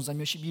တယ်လို့ပုံစံ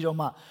မျိုးရှိပြီးတော့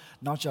မှ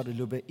နောက်ကျတယ်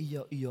လို့ပဲအီ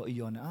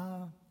ယောနဲ့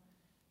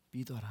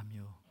ပြီးသွားတာ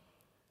မျိုး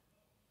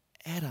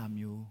အဲ့ဒါ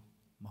မျိုး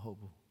မဟုတ်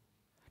ဘူး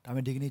ဒါပေ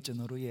မဲ့ဒီကနေ့ကျွန်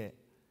တော်တို့ရဲ့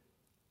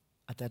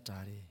အတ္တတာ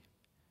တွေ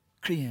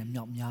ခရိယန်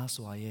မြောက်များ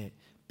စွာရဲ့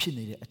ဖြစ်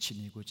နေတဲ့အခြေအ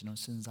နေကိုကျွန်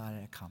တော်စဉ်းစား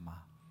တဲ့အခါမှာ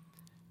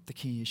သ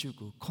ခင်ယေရှု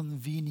ကို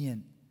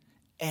convenient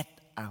at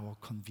our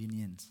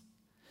convenience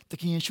သ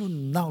ခင်ယေရှု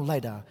နောက်လို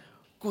က်တာ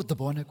ကိုယ်သ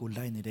ဘောနဲ့ကိုယ်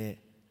လိုက်နေတဲ့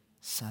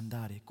စန္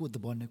ဒာတွေကိုယ်သ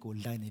ဘောနဲ့ကိုယ်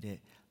လိုက်နေတဲ့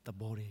သ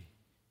ဘောတွေ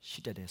ရှိ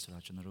တတ်တယ်ဆို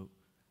တော့ကျွန်တော်တို့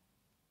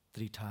သ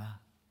တိထား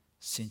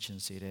ဆင်ခြင်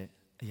စေတဲ့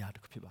အရာတ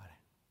စ်ခုဖြစ်ပါတယ်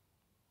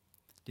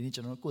ဒီနေ့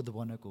ကျွန်တော်တို့ကိုယ်သ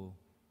ဘောနဲ့ကိုယ်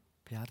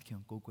ဘုရားသခင်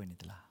ကိုကိုးကွယ်နေ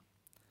သလား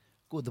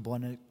ကိုယ်သဘော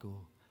နဲ့ကို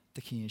ယ်သ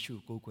ခင်ယေရှု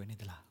ကိုကိုးကွယ်နေ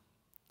သလား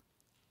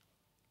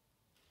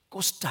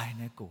ကိုယ်စတိုင်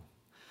နဲ့ကိုယ်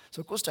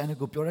ဆိုကိုယ်စတိုင်နဲ့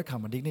ကိုပြောတဲ့အခါ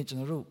မှာဒီနေ့ကျွန်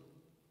တော်တို့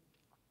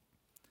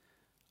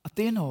အသ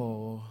င်းတော်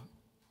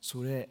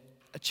ဆိုတဲ့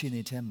အခြေအ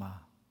နေထဲမှာ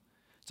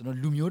ကျွန်တော်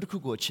လူမျိုးတစ်ခု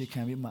ကိုအခြေခံ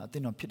ပြီးမှအသ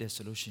င်းတော်ဖြစ်တယ်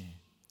ဆိုလို့ရှိရင်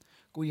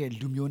ကိုယ့်ရဲ့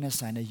လူမျိုးနဲ့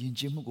ဆိုင်တဲ့ယဉ်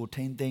ကျေးမှုကို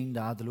ထိန်းသိမ်း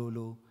တာတလို့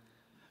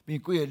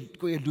ပြီးကိုယ့်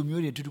ရဲ့လူ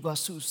မျိုးတွေတူတူက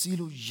စုစည်း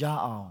လို့ရ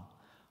အောင်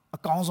အ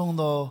ကောင်းဆုံး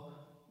သော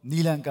နီ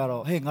လန်က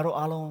တော့ဟေးငါတို့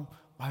အားလုံး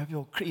ဘာ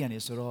ပြောခရစ်ယာန်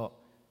တွေဆိုတော့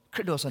ခရ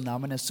စ်တော်ဆနာ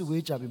မနဲ့စု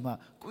ဝေးကြပြီးမှ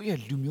ကိုယ့်ရဲ့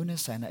လူမျိုးနဲ့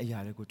ဆိုင်တဲ့အရာ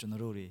တွေကိုကျွန်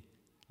တော်တို့တွေ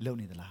လုပ်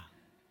နေသလား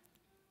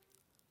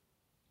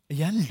အ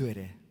ရန်လွယ်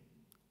တယ်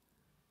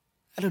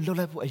အဲ့လိုလုပ်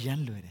လိုက်ဖို့အရန်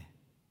လွယ်တယ်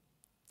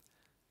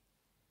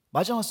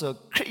ဘာကြောင့်ဆို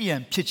ခရစ်ယာ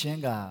န်ဖြစ်ခြင်း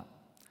က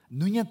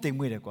နူးညံ့သိမ်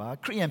မွေ့တယ်ကွာ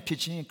ခရစ်ယာန်ဖြစ်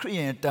ခြင်းခရစ်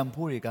ယာန်ရဲ့တန်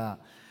ဖိုးတွေက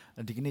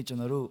ဒီကနေ့ကျွန်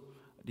တော်တို့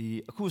ဒီ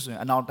အခုဆိုရ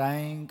င်အနောက်တို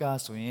င်းက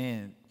ဆိုရင်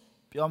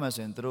ပြောမယ်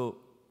ဆိုရင်တို့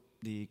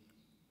ဒီ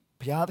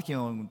ဘုရားသခင်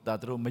ကိုဒါ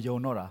တို့မယုံ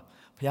တော့တာ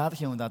ဘုရားသ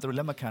ခင်ကိုဒါတို့လ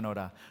က်မခံတော့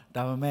တာ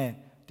ဒါပေမဲ့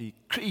ဒီ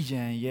ခရစ်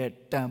ယာန်ရဲ့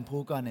တန်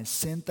ဖိုးကနဲ့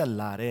ဆင်းသက်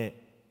လာတဲ့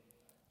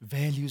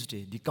values တွေ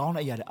ဒီကောင်း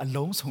တဲ့အရာတွေအ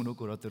လုံးစုံတို့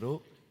ကိုတော့တို့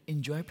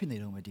enjoy ဖြစ်နေ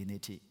တော့မယ်ဒီ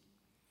နေ့ထိ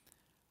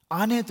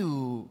အားနဲ့သူ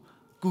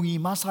ကူညီ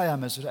မဆရ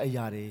မယ်ဆိုတဲ့အ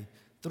ရာတွေ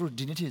တို့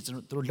ဒီနေ့ထိ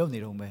တို့လုပ်နေ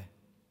တော့မယ်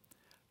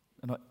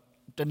အဲ့တော့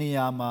တနေ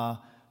ရာမှာ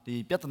ဒီ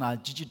ပြဿနာ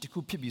ကြီးတစ်ခု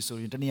ဖြစ်ပြီဆို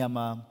ရင်တနေရာ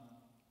မှာ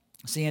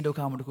စင်ရဒုက္ခ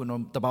မှတစ်ခု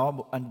တော့တဘာဝ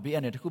ဘေး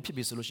အနေတစ်ခုဖြစ်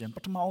ပြီဆိုလို့ရှိရင်ပ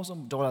ထမအ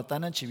ဆုံးဒေါ်လာတ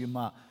န်းနဲ့ချီပြီး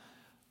မှ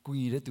ကူ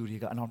ညီတဲ့သူတွေ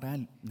ကအနောက်တို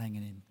င်းနိုင်ငံ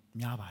တွေ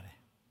များပါတယ်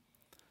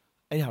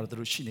အဲ့ဒီဟာတော့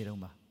တို့ရှိနေတော့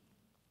မှာ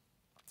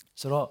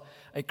ဆိုတော့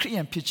အဲ့ခရစ်ယာ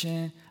န်ဖြစ်ခြ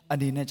င်းအ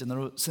နေနဲ့ကျွန်တော်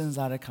တို့စဉ်း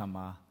စားတဲ့အခါ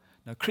မှာ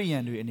ခရစ်ယာ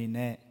န်တွေအနေ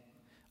နဲ့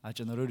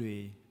ကျွန်တော်တို့တွေ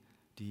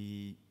ဒီ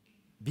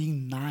being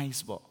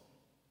nice ပေါ့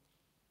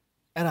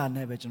အဲ့ဒါ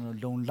နဲ့ပဲကျွန်တော်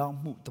လုံလောက်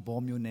မှုသဘော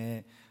မျိုးနဲ့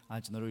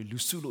ကျွန်တော်တို့လူ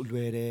စုလို့လွ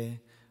ယ်တယ်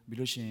ပြီး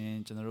လို့ရှိရင်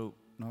ကျွန်တော်တို့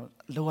နော်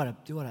လောက်ရတာ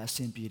ပြောရတာအဆ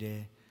င်ပြေတယ်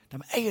ဒါ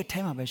ပေမဲ့အဲ့ဒီအထဲ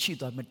မှာပဲရှိ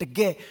သွားမယ်တက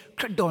ယ်ခ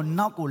ရစ်တော်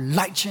နောက်ကို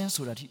လိုက်ခြင်း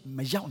ဆိုတာဒီမ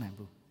ရောက်နိုင်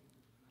ဘူး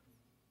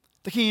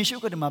တခင်ယေရှု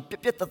ကတည်းက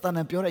ပြက်တတ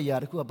နဲ့ပြောတဲ့အရာ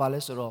တခုကဘာလဲ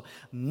ဆိုတော့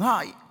ငါ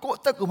ကိုယ့်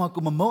အသက်ကိုမှ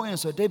ကိုမမုန်းရင်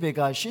ဆိုတဲ့ဘက်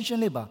ကရှင်းရှ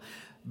င်းလေးပါ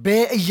ဘ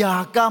ယ်အရာ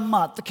ကမှ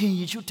တခင်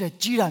ယေရှုတဲ့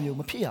ကြီးတာမျိုး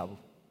မဖြစ်ရဘူး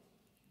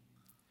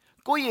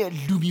ကိုယ့်ရဲ့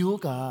လူမျိုး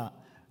က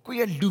ကိုယ့်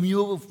ရဲ့လူ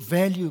မျိုး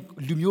value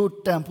လူမျိုး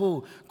တန်ဖို့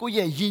ကိုယ့်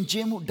ရဲ့ယဉ်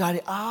ကျေးမှုဒါ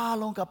တွေအား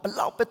လုံးကဘ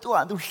လောက်ပဲသူ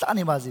လှ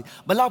နေပါစေ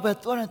ဘလောက်ပဲ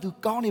သူ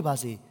ကောင်းနေပါ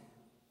စေ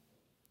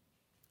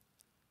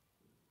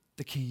တ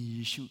ခင်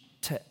ယေရှု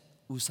ထက်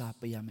ဦးစား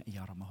ပေးရမယ့်အ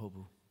ရာတော့မဟုတ်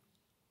ဘူး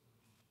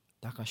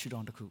ဒါကရှုထော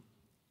င့်တစ်ခု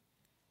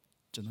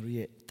ကျွန်တော်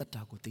ရဲ့တတ်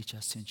တာကိုသိချ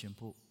ဆင်ခြင်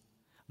ဖို့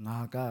ငါ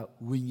က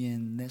ဝိညာဉ်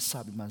နဲ့စ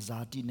ပြီးမှဇာ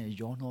တိနဲ့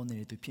ရောနှောနေ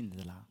တဲ့သူဖြစ်နေ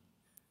သလား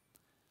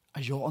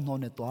အယောအနှော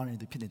နဲ့တွားနေတဲ့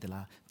သူဖြစ်နေသ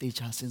လားသိ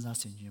ချစဉ်းစား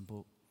ဆင်ခြင်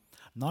ဖို့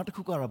နောက်တစ်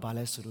ခုကတော့ဘာ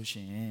လဲဆိုလို့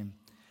ရှိရင်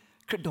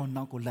ခရစ်တော်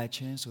နောက်ကိုလိုက်ခြ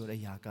င်းဆိုတဲ့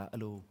အရာကအဲ့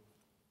လို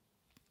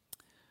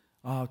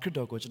ခရစ်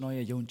တော်ကိုကျွန်တော်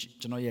ရဲ့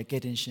က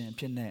ယ်တင်ရှင်အ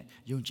ဖြစ်နဲ့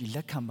ယုံကြည်လ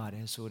က်ခံပါတ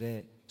ယ်ဆိုတဲ့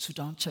ဆု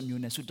တောင်းချက်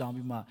မျိုးနဲ့ဆုတောင်း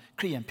ပြီးမှ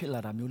ခရစ်ယာန်ဖြစ်လာ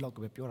တာမျိုးလောက်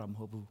ကိုပဲပြောတာမ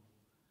ဟုတ်ဘူး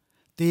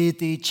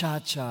တေ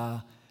ချာ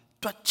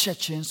တွက်ချက်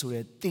ခြင်းဆို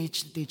တဲ့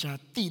တေချာ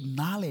တိ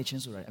နားလေခြ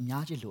င်းဆိုတာအ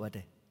များကြီးလိုအပ်တ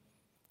ယ်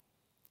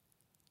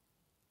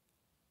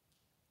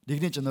ဒီက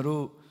နေ့ကျွန်တော်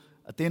တို့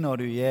အသင်းတော်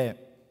တွေရဲ့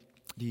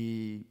ဒီ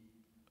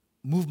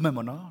movement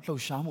ပေါ့နော်လှု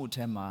ပ်ရှားမှုအထ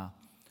က်မှာ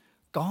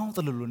ကောင်းတ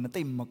ယ်လို့နဲ့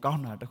တိတ်မကော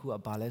င်းတာတခုက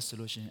ဘာလဲဆို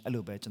လို့ရှိရင်အဲ့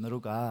လိုပဲကျွန်တော်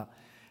တို့က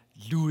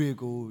လူတွေ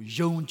ကို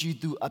ယုံကြည်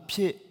သူအဖြ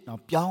စ်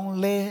ပြောင်း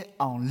လဲ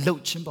အောင်လု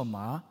ပ်ခြင်းပေါ်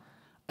မှာ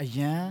အရ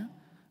န်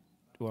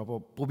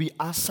ပိုပြီး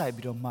အားဆိုင်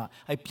ပြီးတော့မှ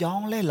အဲပြော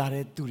င်းလဲလာ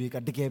တဲ့သူတွေက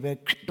တကယ်ပဲ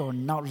ခရစ်တော်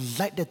နောက်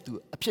လိုက်တဲ့သူ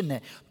အဖြစ်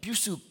နဲ့ပြု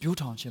စုပြော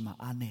ထောင်ခြင်းမှာ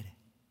အားနေတယ်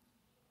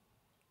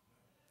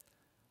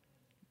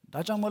ဒါ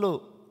ကြောင့်မလို့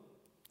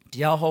တ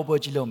ရားဟောပွဲ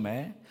ကြည့်လို့မ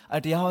ယ်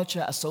တရားဟောချ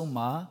က်အဆုံး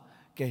မှာ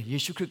ကဲယေ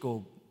ရှုခရစ်ကို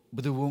ဘ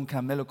ယ်သူဝန်ခံ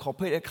လဲလို့ခေါ်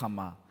ဖိတ်တဲ့အခါ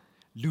မှာ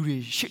လူတွေ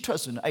ရှေ့ထွက်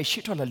ဆိုရင်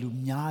ရှေ့ထွက်လာလူ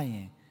များရ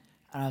င်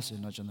အဲ့ဒါဆိုရ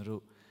င်တော့ကျွန်တော်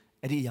တို့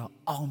အဲ့ဒီအရာ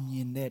အောင်မြ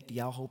င်တဲ့တ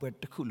ရားဟောပွဲ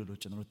တစ်ခုလို့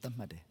ကျွန်တော်တို့သတ်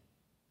မှတ်တယ်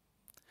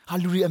ဟာ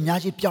လူတွေအများ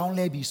ကြီးပြောင်း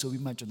လဲပြီဆို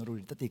ပြီးမှကျွန်တော်တို့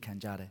တက်တည်ခံ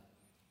ကြတယ်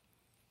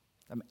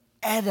ဒါပေမဲ့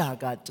အဲ့ဒါ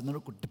ကကျွန်တော်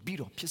တို့ကိုတပိ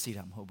တော်ဖြစ်စေ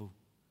တာမဟုတ်ဘူး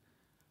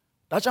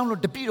ဒါကြောင့်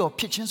လို့တပိတော်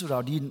ဖြစ်ခြင်းဆို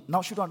တော့ဒီနော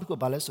က်ရှုထောင့်တစ်ခု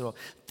ဘာလဲဆိုတော့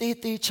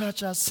တေချာ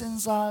စဉ်း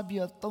စားပြီး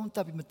တော့သုံးသ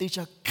ပ်ပြီးမှတေ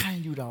ချာခံ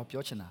ယူတာကို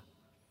ပြောချင်တာ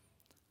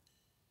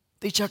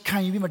တေချာခံ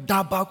ယူပြီးမှဒါ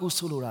ဘာကို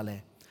ဆိုလိုတာလဲ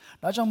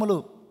ဒါကြောင့်မ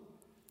လို့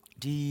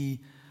ဒီ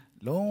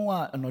လုံးဝ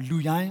လူ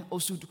ရိုင်းအု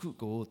ပ်စုတစ်ခု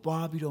ကို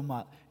သွားပြီးတော့မှ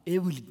အေ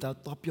ဝီလီတာ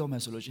တော့ပြောမ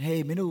ယ်ဆိုလို့ရှိရင်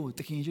ဟေးမင်းတို့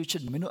တခင်ရှုချ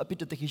စ်မင်းတို့အပြစ်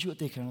တခင်ရှုအ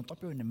သေးခံတော့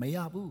ပြောနေမရ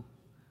ဘူး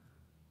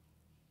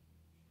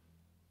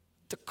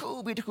တကူ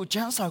ပြီးတကူချ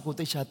မ်းစာကို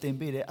တေချာတင်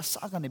ပေးတယ်အစ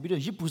ကနေပြီး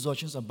တော့ရစ်ပူဇော်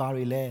ခြင်းဆိုဘာ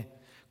တွေလဲ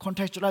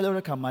contextualize လုပ်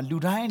တဲ့အခါမှာလူ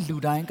တို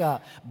င်းက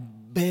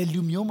ဘယ်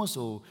လူမျိုးမ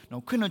ဆို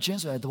ခွင့်လွှတ်ခြင်း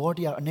ဆိုတဲ့သဘောတ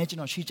ရားအနေချင်း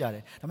တော့ရှိကြတ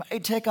ယ်ဒါပေမဲ့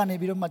အဲ့ထက်ကနေ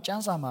ပြီးတော့မှချ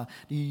မ်းစာမှာ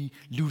ဒီ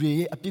လူတွေ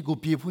ရဲ့အပြစ်ကို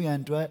ပြေဖို့ရန်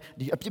အတွက်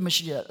ဒီအပြစ်မ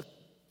ရှိတဲ့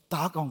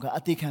တားကောင်က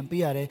အသေးခံ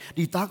ပေးရတယ်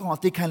ဒီတားကောင်အ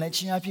သေးခံလိုက်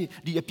ခြင်းအဖြစ်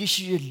ဒီအပြစ်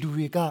ရှိတဲ့လူ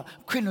တွေက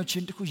ခွင့်လွှတ်ခြ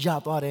င်းတစ်ခုရ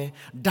သွားတယ်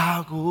ဒါ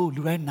ကို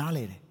လူတိုင်းနား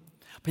လေတယ်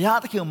ဘုရား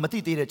သခင်ကိုမသိ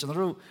သေးတဲ့ကျွန်တော်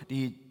တို့ဒီ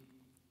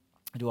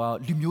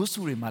လူမျိုးစု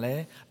တွေမှာလ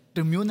ည်းတ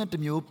စ်မျိုးနဲ့တ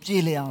စ်မျိုးပြေ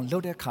လည်အောင်လု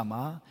ပ်တဲ့အခါ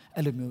မှာ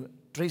အဲ့လိုမျိုး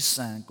ဒရိ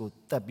စံကို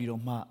တက်ပြီး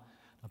တော့မှ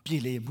ပြေ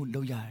လည်မှု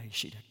လုပ်ရ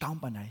ရှိတယ်တောင်း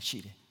ပန်တာရှိ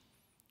တယ်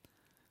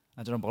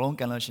ကျွန်တော်ဘောလုံး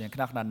ကန်လို့ရှိရင်ခ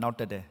ဏနောက်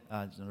တက်တယ်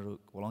ကျွန်တော်တို့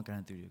ဘောလုံးကန်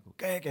တဲ့သူတွေကို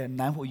ကဲ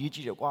နိုင်ဖို့အရေး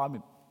ကြီးတယ်ကွာ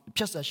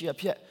ဖြတ်ဆက်ရှိရ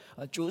ဖြတ်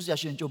ကျိုးဆက်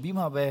ရှင်ကျိုးပြီး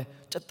မှပဲ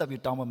စက်တက်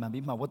ပြီးတောင်းပန်မှ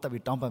ပြီးမှဝတ်တက်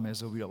ပြီးတောင်းပန်မယ်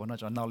ဆိုပြီးတော့ဘောနော်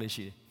ကျွန်တော်နောက်လေး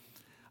ရှိတ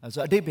ယ်ဆို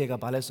တော့အတိတ်ဘက်က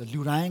ဘာလဲဆို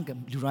လူတို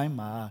င်း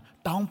မှာ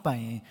တောင်းပန်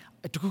ရင်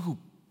တခုခု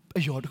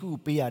အယောတခုခု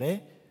ပေးရတယ်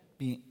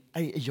ပြီး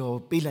အဲ့အယော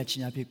ပေးလိုက်ခြ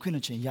င်းအဖြစ်ခွင့်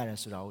လွှတ်ခြင်းရတယ်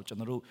ဆိုတာကိုကျွန်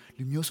တော်တို့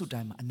လူမျိုးစုတို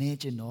င်းမှာအနည်း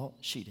ချင်းတော့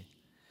ရှိတယ်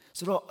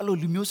ဆိုတော့အဲ့လို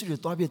လူမျိုးစုတွေ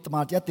တွားပြီးတမ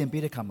န်တရားသင်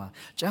ပေးတဲ့ခါမှာ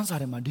ကျမ်းစာ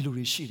ထဲမှာဒီလို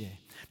တွေရှိတယ်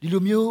ဒီ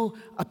လိုမျိုး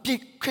အပြစ်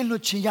ခွင့်လွှ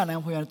တ်ခြင်းရနို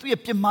င်ဖို့ရန်သူရဲ့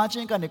ပြစ်မှားခြ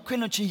င်းကနေခွင့်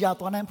လွှတ်ခြင်းရ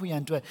သွားနိုင်ဖို့ရန်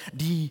အတွက်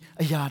ဒီ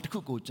အရာတစ်ခု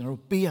ကိုကျွန်တော်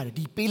တို့ပေးရတယ်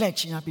ဒီပေးလိုက်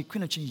ခြင်းအပြင်ခွ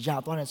င့်လွှတ်ခြင်းရ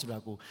သွားတယ်ဆိုတာ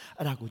ကို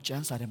အဲ့ဒါကိုကျ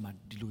မ်းစာထဲမှာ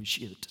ဒီလိုရှိ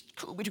တယ်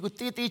ခုပြီးဒီကို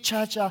တေးသေးချာ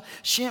ချာ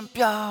ရှင်း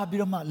ပြပြီး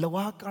တော့မှလ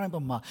ဝါကားတိုင်း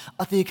ပေါ်မှာ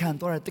အသေးခံ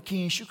သွားတဲ့သခင်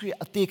ယေရှုခရစ်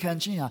အသေးခံ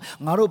ခြင်းဟာ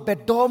ငါတို့ဘယ်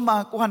တော့မှ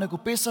ကိုယ့်ဟာနဲ့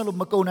ကိုပေးဆက်လို့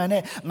မကုန်နိုင်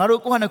နဲ့ငါ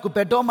တို့ကိုယ့်ဟာနဲ့ကိုဘ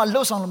ယ်တော့မှ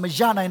လှုပ်ဆောင်လို့မ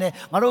ရနိုင်နဲ့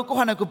ငါတို့ကိုယ့်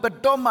ဟာနဲ့ကိုဘယ်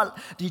တော့မှ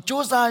ဒီစ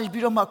조사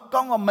ပြီးတော့မှ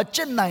ကောင်းအောင်မကျ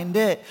င့်နိုင်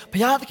တဲ့ဘု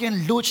ရားသခင်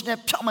လိုချင်တဲ့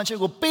ဖြောင့်မတ်ခြင်း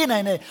ကိုပေးနို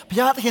င်တဲ့ဘု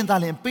ရားသခင်သာ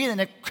လျှင်ပေးနိုင်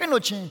တဲ့ခွင့်လွှ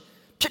တ်ခြင်း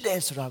ဖြစ်တယ်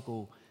ဆိုတာ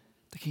ကို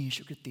သခင်ယေ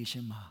ရှုခရစ်တည်ခြ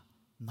င်းမှာ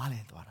နားလ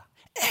ည်သွားတာ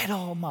အဲ့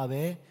တော့မှ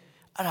ပဲ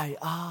အဲ့ဒါကြီး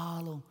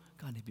အားလုံး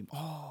ကနေပြီး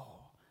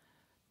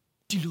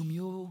ဒီလို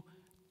မျိုး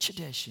ချစ်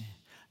တဲ့အရှင်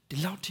ဒီ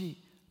လောက်ထိ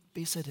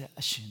ပေးဆက်တဲ့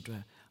အရှင်အတွ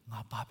က်ငါ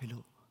ဘာဖြစ်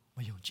လို့မ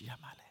ယုံကြည်ရ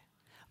မှာလဲ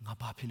ငါ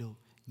ဘာဖြစ်လို့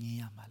ငြင်း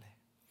ရမှာလဲ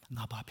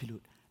ငါဘာဖြစ်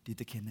လို့ဒီ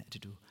သခင်နဲ့အ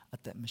တူအ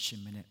သက်မရှင်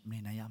မနဲ့မနေ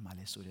နိုင်ရမှာ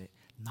လဲဆိုတဲ့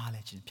နားလ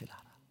ည်ခြင်းဖြစ်လာ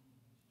တာ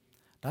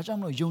ဒါကြောင့်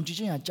မလို့ယုံကြည်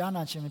ခြင်းကကြား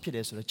နာခြင်းပဲဖြစ်တ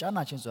ယ်ဆိုတော့ကြား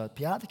နာခြင်းဆိုတာ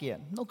ဘုရားသခင်ရဲ့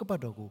နှုတ်ကပတ်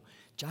တော်ကို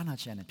ကြားနာ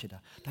ခြင်းနဲ့ဖြစ်တာ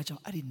ဒါကြော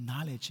င့်အဲ့ဒီ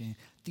နားလည်ခြင်း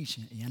သိခြ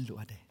င်းအရင်လို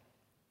အပ်တယ်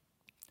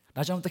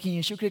ဒါကြောင့်သခင်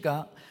ယေရှုခရစ်က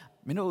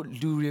မင်းတို့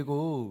လူတွေ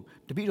ကို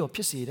တပည့်တော်ဖြ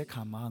စ်စေတဲ့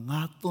ခါမှာငါ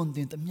သွန်သ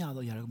င်သမျှ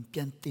သောຢာတွေကိုပြ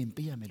န်သင်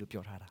ပေးရမယ်လို့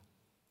ပြောထားတာ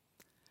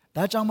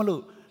ဒါကြောင့်မ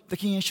လို့သ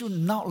ခင်ယေရှု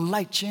နောက်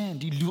လိုက်ခြင်း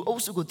ဒီလူအု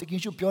ပ်စုကိုသခင်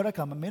ယေရှုပြောတဲ့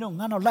ခါမှာမင်းတို့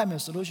ငါနောက်လိုက်မ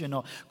ယ်ဆိုလို့ရှိရင်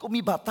တော့ကိုမိ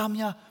ဘသား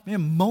များမ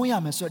င်းမုန်းရ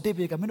မယ်ဆိုတဲ့အ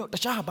တိတ်ကမင်းတို့တ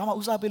ခြားဘာမှ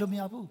ဥစားပေးလို့မ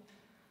ရဘူး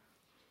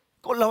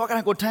ကိုလောကက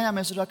နေကိုထမ်းရမ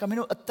ယ်ဆိုတော့မင်း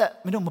တို့အသက်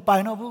မင်းတို့မပို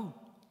င်တော့ဘူး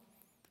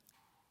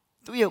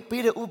သူရဲ့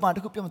ပေးတဲ့ဥပမာတ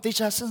စ်ခုပြောမှတေ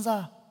ချာစဉ်း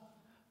စား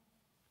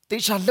တေ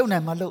ချာလုံနို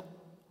င်မှလုံ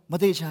မ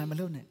တေချာမ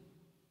လုံနဲ့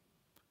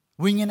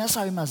ဝိညာဉ်နဲ့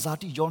စာပြီးမှဇာ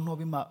တိရောနှော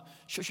ပြီးမှ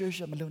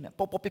ရွှေမလုံနဲ့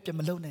ပေါပြ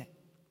မလုံနဲ့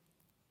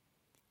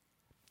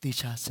တေ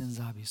ချာစဉ်း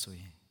စားပြီးဆို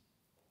ရင်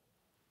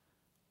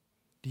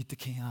ဒီသ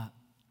ခင်က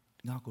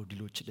ငါ့ကိုဒီ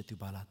လိုချစ်တဲ့သူ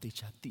ပါလားတေ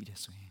ချာသိတယ်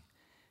ဆိုရင်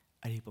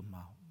အဲ့ဒီပုံ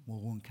မှာမ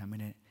ဝန်ခံမ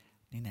နဲ့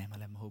နေနိုင်မှ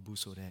လည်းမဟုတ်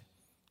ဘူးဆိုတဲ့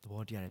သ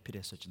ဘောတရားတွေဖြစ်တ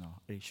ယ်ဆိုကျွန်တော်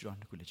အဲ့ဒီရှုထောင့်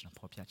တစ်ခုလေးကျွန်တော်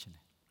ဖော်ပြချင်တ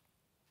ယ်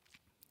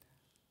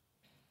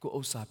ကိုဥ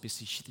စ္စာပစ္စ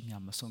ည်းရှိသမျှ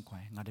မဆုံးခွာ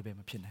ငါတပည့်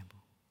မဖြစ်နိုင်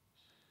ဘူး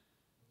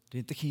ဒီ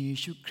သခင်ယေ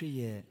ရှုခရစ်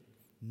ရဲ့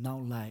နော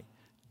က်လိုက်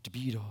တပ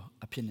ည့်တော်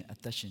အဖြစ်နဲ့အ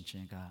သက်ရှင်ခြ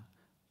င်းက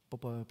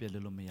ပေါ်ပြ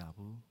လို့မရ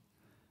ဘူး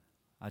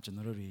ကျွန်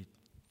တော်တို့တွေ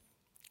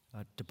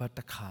တပတ်တ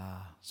စ်ခါ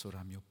ဆို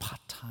တာမျိုး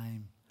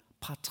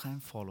part time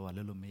follower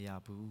လို့မရ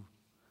ဘူး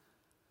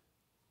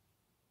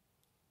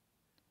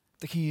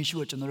သခင်ယေရှု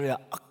ကကျွန်တော်တို့ရဲ့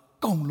အ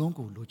ကုန်လုံး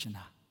ကိုလိုချင်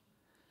တာ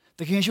သ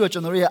ခင်ယေရှုကကျွ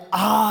န်တော်တို့ရဲ့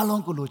အား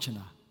လုံးကိုလိုချင်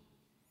တာ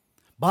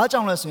ဘာကြော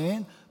င့်လဲဆိုရင်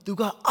သူ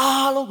က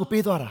အားလုံးကို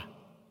ပေးသွားတာ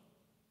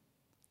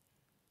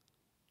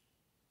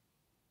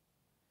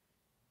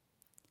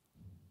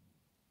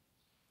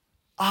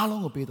အား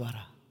လုံးကိုပေးသွား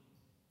တာ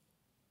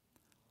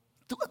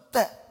သူအသ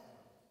က်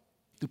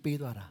သူပေး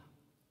သွားတာ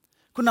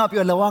ခုန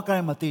ပြောလဝကရို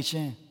င်းမှာတည်ခြ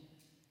င်း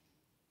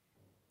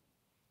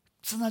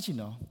စဉ်းစားကြည့်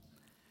နော်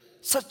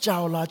စัจ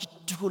java လာ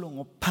ဒီခုလုံး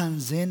ကိုဖန်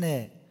ဆင်း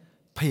တဲ့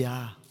ဖရာ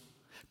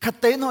ခတ်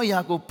သိမ်းသောအရာ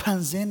ကိုဖ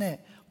န်ဆင်းတဲ့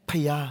ဖ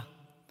ရာ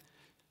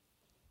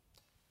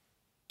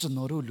ကျွန်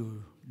တော်တို့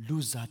လူ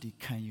စားတီ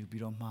ခံယူ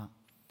ပြီးတော့မှ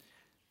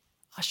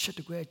အရှက်တ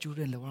ကွဲအကျိုး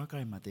တဲ့လဝက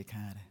ရိုင်းမှာတည်ခံ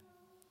ရတယ်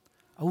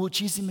အဝတ်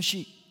ကြီးစီမ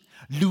ရှိ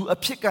လူအ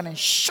ဖြစ်ကနေ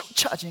ရှုတ်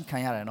ချခြင်းခံ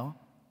ရတယ်နော်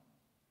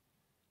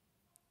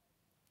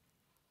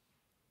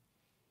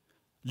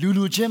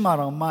လူချင်းမှာ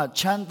တော့မှ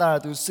ချမ်းသာ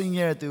သူစင်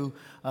ရဲ့သူ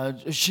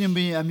ရှင်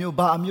ဘီအမျိုး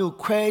ဘာအမျိုး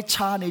ခွဲ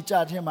ခြားနေကြ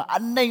တဲ့မှာ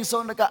အနှိမ့်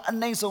ဆုံးကအ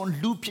နှိမ့်ဆုံး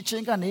လူဖြစ်ခြ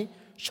င်းကနေ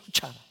ရှုတ်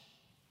ချတာ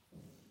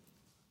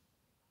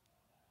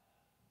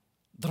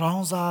ဒရော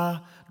င်းစား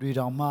တွေ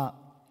တော့မှ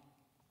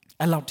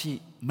အဲ့လောက်ထိ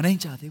မနှိမ့်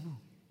ကြသေးဘူး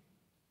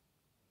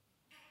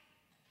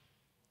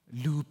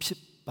လူဖြ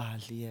စ်ပါ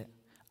လျက်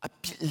အ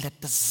ပြစ်လက်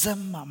တစ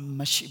မ်း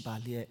မရှိပါ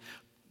လျက်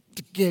တ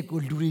ကယ်ကို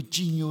လူတွေကြ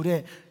ည်ညို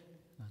တဲ့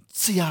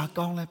ဆရာ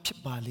ကောင်းလည်းဖြစ်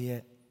ပါလျ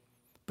က်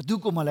ဘသူ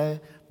ကမှလည်း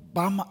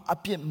ဘာမှအ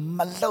ပြစ်မ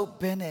လုပ်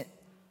ဘဲနဲ့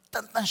တ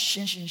န်တန်ရှ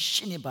င်း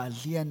ရှိနေပါ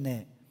လျက်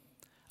နဲ့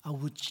အ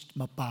ဝတ်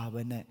မပါ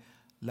ဘဲနဲ့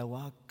လ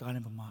ဝါကား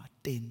နဲ့မှာ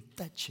တင်တ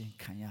က်ခြင်း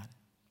ခံရတ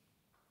ယ်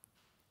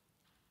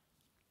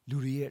လူ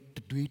တွေရဲ့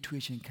တွေး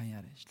ထွေးခြင်းခံရ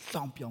တယ်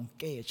လောင်ပြောင်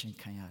ကဲ့ရဲ့ခြင်း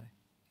ခံရတယ်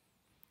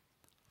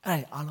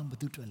အဲ့အားလုံးဘ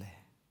သူတွေ့လဲ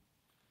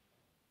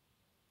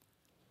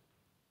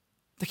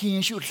သခင်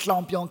ယေရှုလော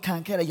င်ပြောင်ခံ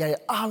ခဲ့တဲ့ຢာ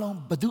ရဲ့အားလုံး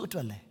ဘသူအတွ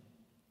က်လဲ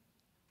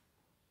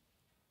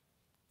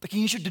သခ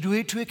င်ယေရှု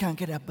တွေးထွေးခံ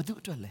ခဲ့တာဘသူ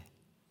အတွက်လဲ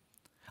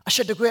အရှ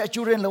က်တကွဲအ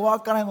ကျိုးရင်လဝါ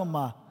ကားတိုင်း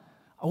မှာ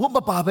အဝတ်မ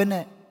ပါဘဲ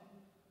နဲ့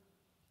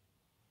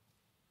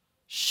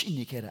ရှိ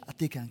နေခဲ့တာအ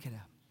သေးခံခဲ့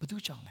တာဘသူ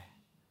ကြောင့်လဲ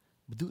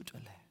ဘသူအတွ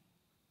က်လဲ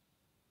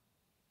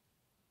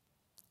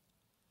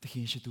သခ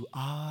င်ယေရှုသူ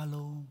အား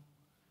လုံး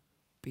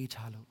ပေး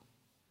ထားလို့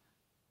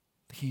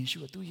သခင်ယေရှု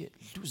ကသူ့ရဲ့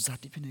လူစား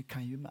တိဖြစ်နေခံ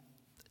ယူမှ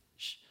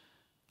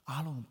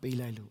အားလုံးပေး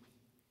လိုက်လို့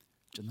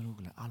ကျွန်တော်တို့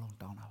ကလည်းအားလုံး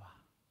တောင်းတာပါ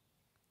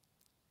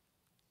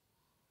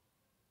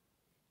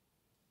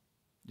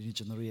ဒီနေ့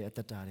ကျွန်တော်တို့ရဲ့အသ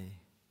က်တာတွေ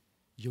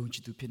ယုံကြ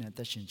ည်သူဖြစ်နေအသ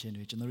က်ရှင်ခြင်း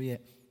တွေကျွန်တော်တို့ရဲ့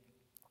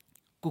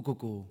ကို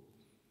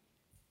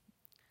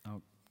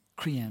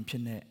ခရိယန်ဖြ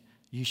စ်နေ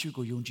ယေရှု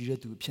ကိုယုံကြည်တဲ့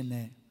သူဖြစ်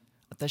နေ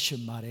အသက်ရှ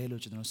င်ပါတယ်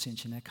လို့ကျွန်တော်ဆင်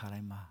ခြင်တဲ့ခါတို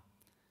င်းမှာ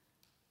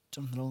ကျွ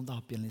န်တော်နှလုံး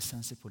သားပြန်လည်ဆ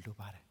န်းစစ်ဖို့လို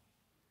ပါတယ်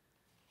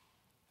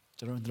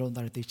ကျွန်တော်နှလုံး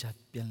သားတွေတိတ်ချ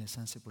ပြန်လဲဆ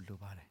န်းစစ်ဖို့လို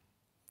ပါတယ်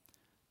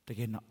တက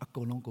ယ်တော့အ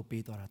ကုန်လုံးကို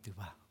ပေးသွားတာသူ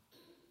ပါ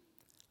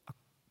အ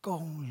ကု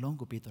န်လုံး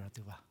ကိုပေးသွားတာ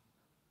သူပါ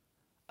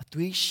အ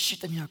သွေးရှိ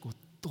သမျှကို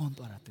တွန်း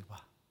သွားတာသူပါ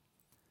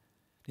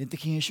ဒီသ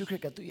ခင်ယေရှုခရ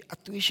စ်ကသူအ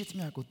သွေးရှိသ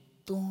မျှကို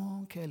တွ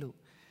န်းခဲ့လို့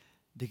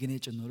ဒီကနေ့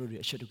ကျွန်တော်တို့တွေ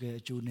အချက်တကယ်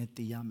အကျိုးနဲ့တ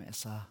ည်ရမယ်အ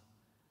စား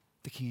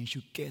သခင်ယေရှု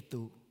ကဲ့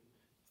သို့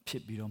ဖြ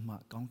စ်ပြီးတော့မှ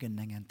ကောင်းကင်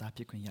နိုင်ငံသား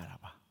ဖြစ်ခွင့်ရတာ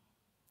ပါ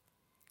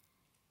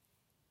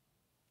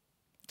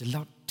ဒီ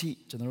လောက်ထိ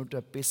ကျွန်တော်တို့အတွ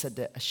က်ပေးဆက်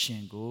တဲ့အရှ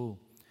င်ကို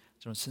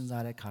ကျွန်တော်စဉ်း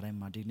စားတဲ့ခါတိုင်း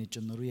မှာဒီနေ့ကျွ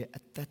န်တော်တို့ရဲ့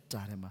အသက်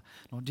တာထဲမှာ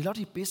နော်ဒီလောက်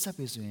ထိပေးဆက်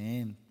ပြီဆိုရ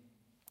င်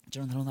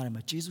ကျွန်တော်နှလုံးသားထဲ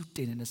မှာယေရှုတ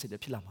င်နေတဲ့စိတ်တွေ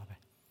ဖြစ်လာမှာပဲ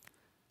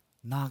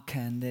နာ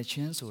ခံတဲ့ခြ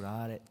င်းဆိုတာ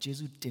တဲ့ယေ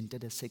ရှုတင်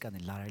တဲ့စိတ်က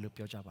နေလာတယ်လို့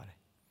ပြောကြပါတယ်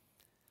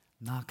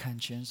နာခံ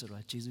ခြင်းဆိုတာ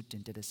ယေရှုတ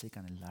င်တဲ့စိတ်က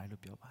နေလာတယ်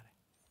လို့ပြောပါတယ်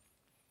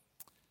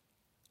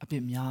အပြ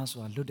စ်များ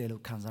စွာလွတ်တယ်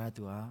လို့ခံစားရတဲ့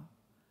သူဟာ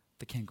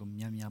သခင်ကို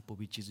များများပို့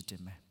ပြီးယေရှုတ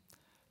င်မယ်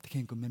သခ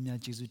င်ကိုများများ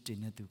ယေရှုတင်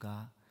တဲ့သူက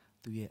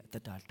သူ့ရဲ့အသ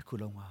က်တာတစ်ခု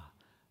လုံးမှာ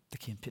သ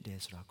ခင်ဖြစ်တယ်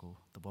ဆိုတာကို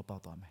သဘောပေါ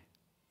က်သွားမယ်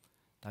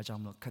ဒါကြော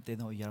င့်မလို့ခတ်တဲ့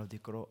သောအရာတို့ဒီ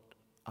ကိုရော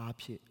အား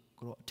ဖြစ်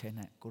ကိုရောအထဲ၌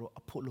ကိုရော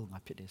အဖို့လုံးငါ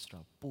ဖြစ်တယ်ဆိုတာ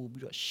ပို့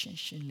ပြီးတော့ရှင်း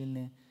ရှင်းလင်းလ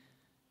င်း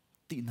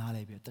သိနာ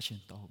လိုက်ပြီးတရှင်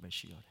တော်ပဲ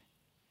ရှိရတယ်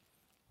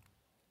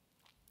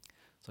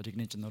ဆိုတော့ဒီက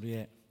နေ့ကျွန်တော်တို့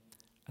ရဲ့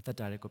အသက်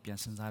တာတွေကိုပြန်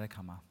စဉ်းစားတဲ့အ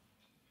ခါမှာ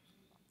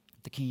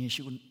သခင်ယေ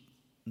ရှု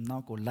နော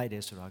က်ကိုလိုက်တ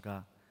ယ်ဆိုတာက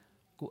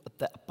ကိုယ်အ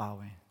သက်အပါဝ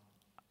င်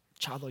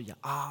ခြားသောအရာ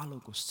အား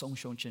လုံးကိုဆုံး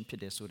ရှုံးခြင်းဖြ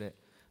စ်တယ်ဆိုတဲ့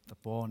သ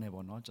ဘောနဲ့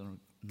ပေါ့နော်ကျွန်တော်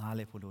နားလ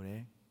ည်ဖို့လိုတ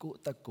ယ်ကိုယ်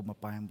အသက်ကိုမ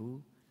ပိုင်ဘူး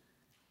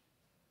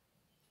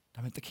ဒါ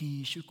ပေမဲ့သခင်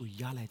ယေရှုကို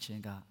ရလိုက်ခြ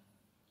င်းက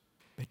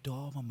ဘယ်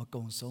တော့မှမ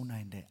ကုံဆုံး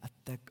နိုင်တဲ့အ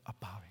သက်အ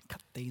ပါဝင်ခ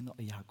တ်သိမ်းသော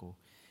အရာကို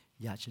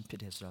ရခြင်းဖြ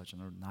စ်တယ်ဆိုတော့ကျွန်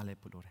တော်တို့နားလည်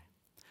ဖို့လိုတယ်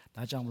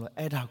ဒါကြောင့်မလို့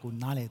အဲ့ဒါကို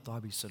နားလည်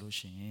သွားပြီဆိုလို့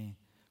ရှိရင်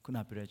ခုန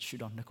ပြောတဲ့ရှု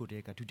ထောင့်နှစ်ခုတ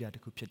ည်းကဒုတိယတ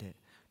စ်ခုဖြစ်တဲ့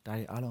ဒါ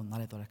တွေအားလုံးနား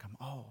လည်သွားတဲ့အခါမှာ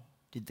အော်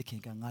ဒီသခ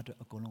င်ကငါ့အတွက်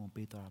အကုန်လုံးကို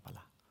ပေးသွားတာပါ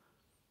လား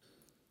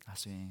ဒါ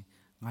ဆိုရင်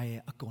ငါရဲ့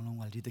အကုန်လုံး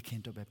ကဒီသခင်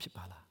အတွက်ပဲဖြစ်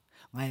ပါလား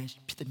ငါရဲ့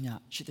ဖြစ်သမျှ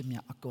ရှိသမျှ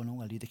အကုန်လုံး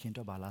ကဒီသခင်အ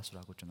တွက်ပါလားဆို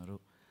တာကိုကျွန်တော်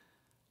တို့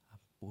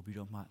ပို့ပြီး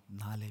တော့မှ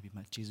နားလည်ပြီး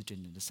မှယေရှုတင်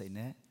တဲ့စိတ်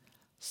နဲ့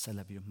ဆက်လ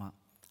က်ပြီးတော့မှ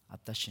အ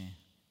သက်ရှင်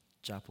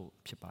ကြဖို့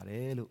ဖြစ်ပါတ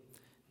ယ်လို့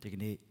ဒီက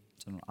နေ့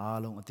ကျွန်တော်အား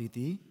လုံးအသီး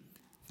သီး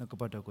နှုတ်က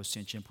ပတ်တော်ကိုဆ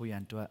င်ခြင်ဖို့ရ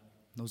န်အတွက်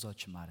နှုတ်ဆော်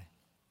ချင်ပါတယ်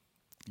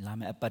လာ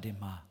မယ့်အပတ်ဒီ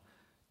မှာ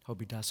ဟုတ်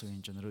ပြီဒါဆိုရ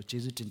င်ကျွန်တော်တို့ယေ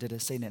ရှုတင်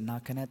တဲ့စိတ်နဲ့နာ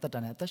ခံတဲ့တတ်တာ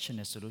နဲ့အသက်ရှင်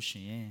နေဆိုလို့ရှိ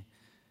ရင်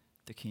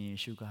သခင်ယေ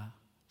ရှုက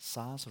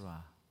စားဆိုတာ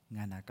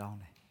ငံတာကောင်း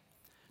တယ်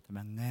ဒါပေ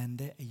မဲ့ငံ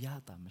တဲ့အရာ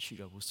တာမရှိ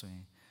တော့ဘူးဆိုရ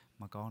င်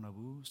မကောင်းတော့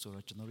ဘူးဆို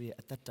တော့ကျွန်တော်တို့ရဲ့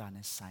အသက်တာ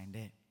နဲ့ဆိုင်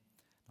တဲ့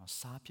နော်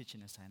စားဖြစ်ခြ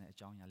င်းနဲ့ဆိုင်တဲ့အ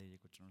ကြောင်းအရာလေးတွေ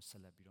ကိုကျွန်တော်ဆ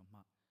က်လက်ပြီးတော့မှ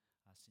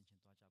ဆင်ခြင်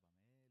သွား